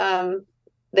movie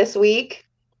this week.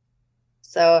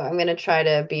 So I'm gonna try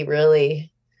to be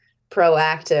really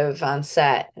proactive on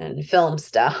set and film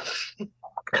stuff.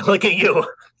 Look at you.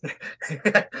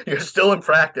 You're still in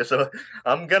practice. So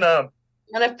I'm gonna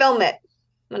I'm gonna film it.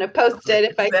 I'm gonna post it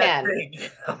if do I that can. thing.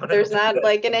 There's not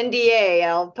like an NDA.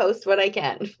 I'll post what I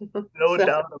can. No So as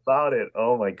doubt about it.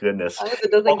 Oh my goodness. long as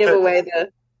it doesn't Well, give away yeah,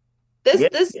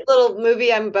 this little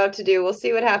movie I'm about to do, we'll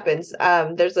see what happens.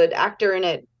 There's an actor in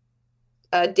it,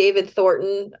 David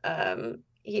Thornton.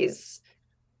 He's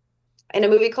in a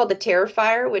movie called The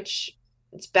Terrifier, which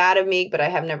it's bad of me, but I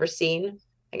have never seen.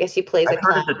 I guess he plays a I've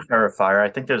heard clown. of the Terrifier. I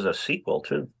think there's a sequel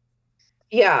too.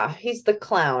 Yeah, he's the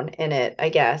clown in it, I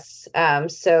guess.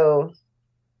 So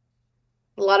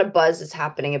a lot of buzz is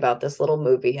happening about this little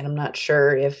movie, and I'm not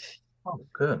sure if Oh,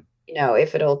 good.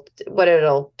 if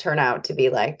it'll turn out to be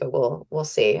like, but we'll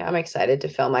see. I'm excited to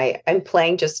film. I'm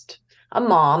playing just a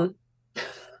mom,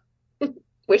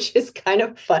 which is kind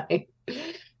of funny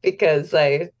because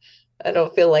I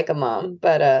don't feel like a mom,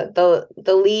 but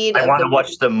the lead I of want the to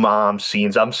watch the mom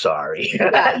scenes. I'm sorry. yeah,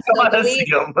 I so want to see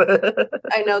them.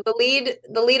 I know the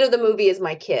lead of the movie is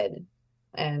my kid,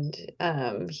 and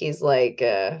he's like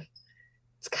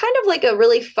it's kind of like a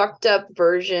really fucked up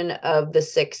version of The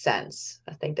Sixth Sense.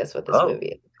 I think that's what this Oh,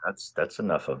 movie is. that's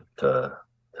enough of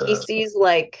He to sees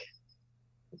like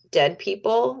dead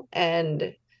people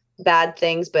and bad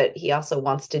things, but he also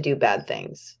wants to do bad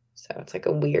things. So it's like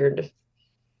a weird,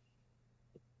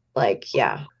 like,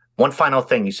 yeah. One final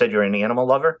thing. You said you're an animal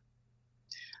lover?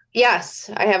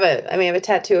 Yes, I mean, I have a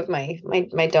tattoo of my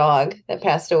dog that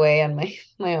passed away on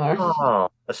my arm. Oh,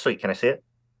 that's sweet. Can I see it?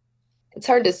 It's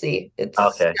hard to see. It's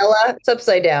Okay. Stella. It's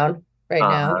upside down right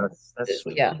now. That's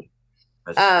sweet. Yeah.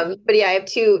 That's sweet. But yeah, I have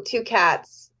two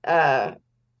cats.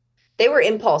 They were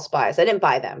impulse buys. I didn't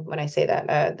buy them when I say that.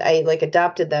 I like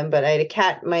adopted them, but I had a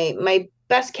cat. My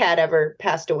best cat ever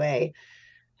passed away,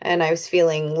 and I was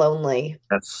feeling lonely.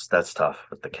 That's tough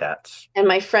with the cats. And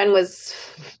my friend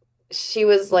she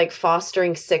was like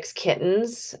fostering 6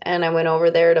 kittens, and I went over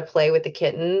there to play with the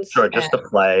kittens. Sure, just to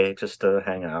play, just to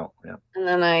hang out. Yeah. And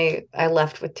then I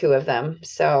left with 2 of them.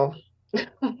 So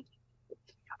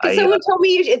Because someone told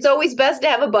me it's always best to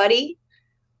have a buddy.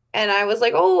 And I was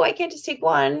like, oh, I can't just take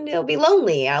one. It'll be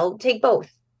lonely. I'll take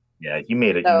both. Yeah, you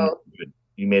made it. So,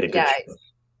 you made a good choice.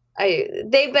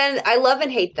 I love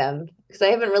and hate them because I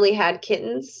haven't really had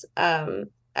kittens.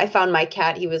 I found my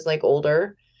cat, he was like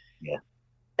older. Yeah.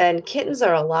 And kittens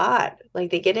are a lot.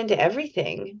 Like they get into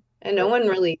everything. And no one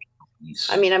really,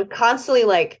 I mean, I'm constantly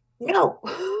like, no,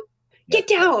 get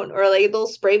down, or like a little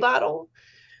spray bottle.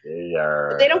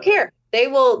 But they don't care. You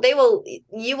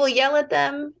will yell at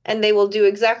them and they will do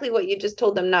exactly what you just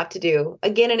told them not to do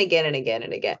again and again and again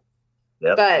and again.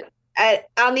 Yep. But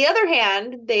on the other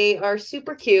hand, they are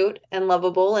super cute and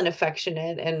lovable and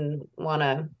affectionate and want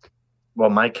to. Well,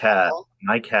 my cat,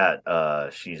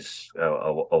 she's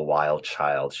a wild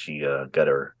child. She got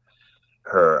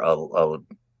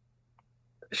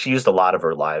she used a lot of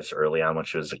her lives early on when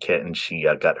she was a kitten. She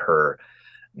got her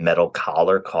metal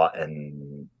collar caught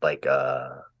in like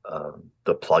the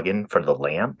plug-in for the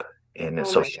lamp, and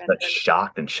so she got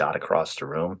shocked and shot across the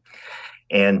room.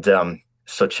 And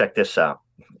so check this out.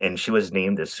 And she was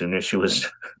named as soon as she was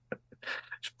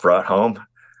brought home.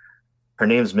 Her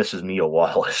name's Mrs. Mia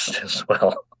Wallace as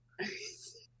well.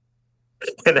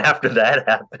 And after that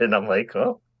happened, I'm like,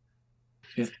 oh,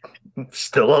 she's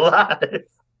still alive.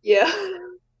 Yeah.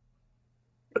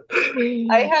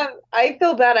 I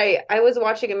feel bad. I was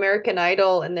watching American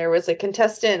Idol and there was a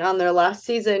contestant on their last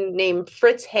season named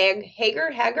Fritz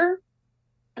Hager.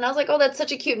 And I was like, oh, that's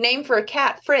such a cute name for a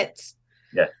cat, Fritz.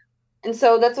 Yeah. And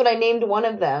so that's what I named one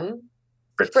of them,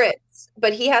 Fritz.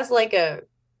 But he has like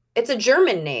it's a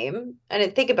German name. I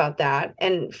didn't think about that.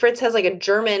 And Fritz has like a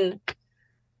German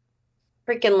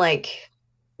freaking like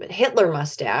Hitler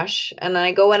mustache. And then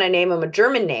I go and I name him a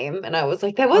German name. And I was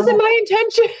like, that wasn't my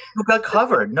intention. You got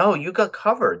covered. No, you got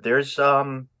covered. There's,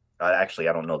 actually,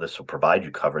 I don't know, this will provide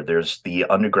you covered. There's the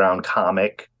underground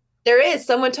comic. There is.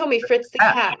 Someone told me Fritz the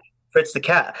cat. Fritz the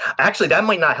cat. Actually, that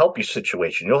might not help your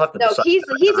situation. You'll have to decide.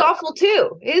 No, he's awful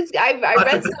too. I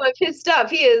read some of his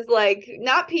stuff. He is like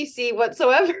not PC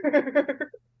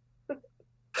whatsoever.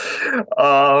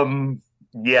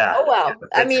 Yeah. Oh well.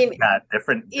 I mean,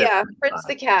 different. Fritz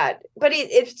the cat. But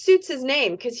it suits his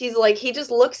name because he's like he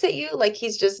just looks at you like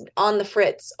he's just on the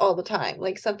fritz all the time.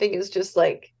 Like something is just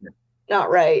like not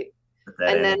right.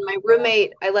 And then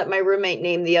I let my roommate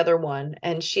name the other one,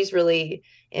 and she's really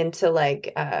into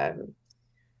like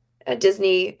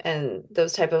Disney and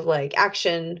those type of like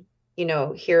action,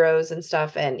 heroes and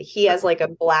stuff. And he has like a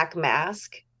black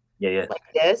mask. Yeah.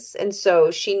 Like this. And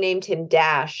so she named him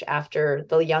Dash after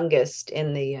the youngest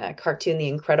in the cartoon,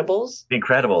 The Incredibles. The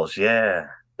Incredibles, yeah.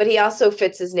 But he also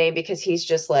fits his name because he's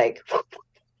just like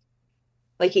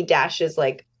he dashes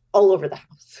like all over the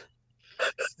house.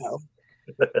 So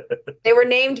they were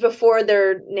named before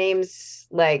their names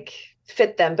like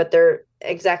fit them, but they're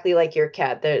exactly like your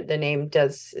cat. The name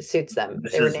suits them.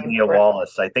 This is Mia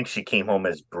Wallace. I think she came home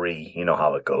as Brie. You know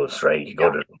how it goes, right? You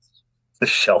go to the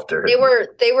shelter.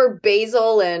 They were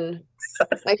Basil, and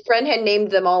my friend had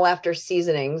named them all after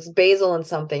seasonings. Basil and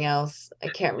something else. I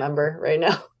can't remember right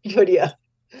now. But yeah.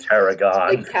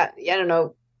 Tarragon. I don't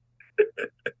know.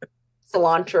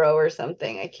 Cilantro or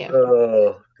something. I can't remember.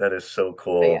 Oh, that is so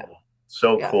cool. Yeah.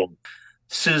 Cool.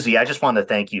 Susie, I just want to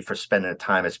thank you for spending the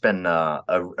time. It's been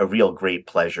a real great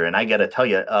pleasure. And I got to tell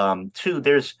you, too,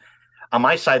 there's on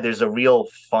my side, there's a real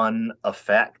fun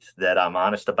effect that I'm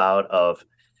honest about of,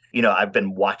 I've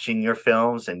been watching your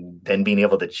films and then being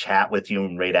able to chat with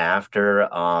you right after.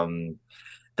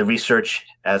 The research,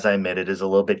 as I admitted, is a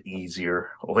little bit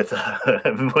easier with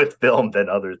film than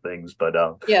other things. But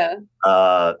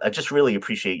I just really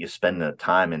appreciate you spending the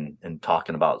time and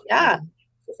talking about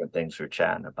different things we're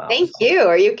chatting about. Thank you.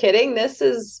 Are you kidding? This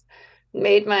has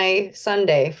made my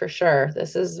Sunday for sure.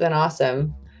 This has been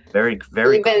awesome. Very,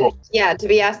 very cool. Yeah, to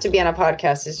be asked to be on a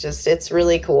podcast is it's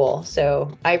really cool.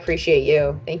 So I appreciate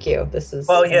you. Thank you. This is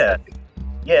yeah.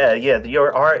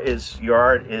 Your art is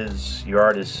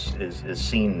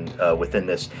seen within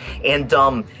this, and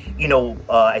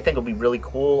I think it'll be really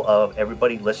cool of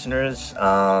everybody listeners.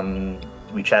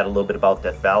 We chat a little bit about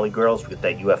Death Valley Girls with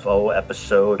that UFO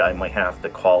episode. I might have to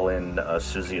call in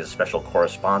Susie as a special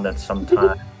correspondent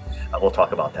sometime. We'll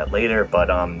talk about that later, but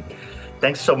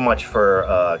thanks so much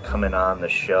for coming on the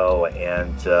show,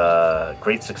 and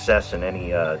great success in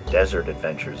any desert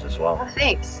adventures as well. Oh,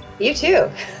 thanks. You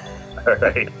too. All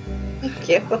right. Thank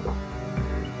you.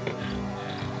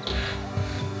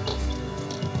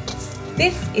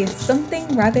 This is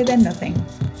Something Rather Than Nothing.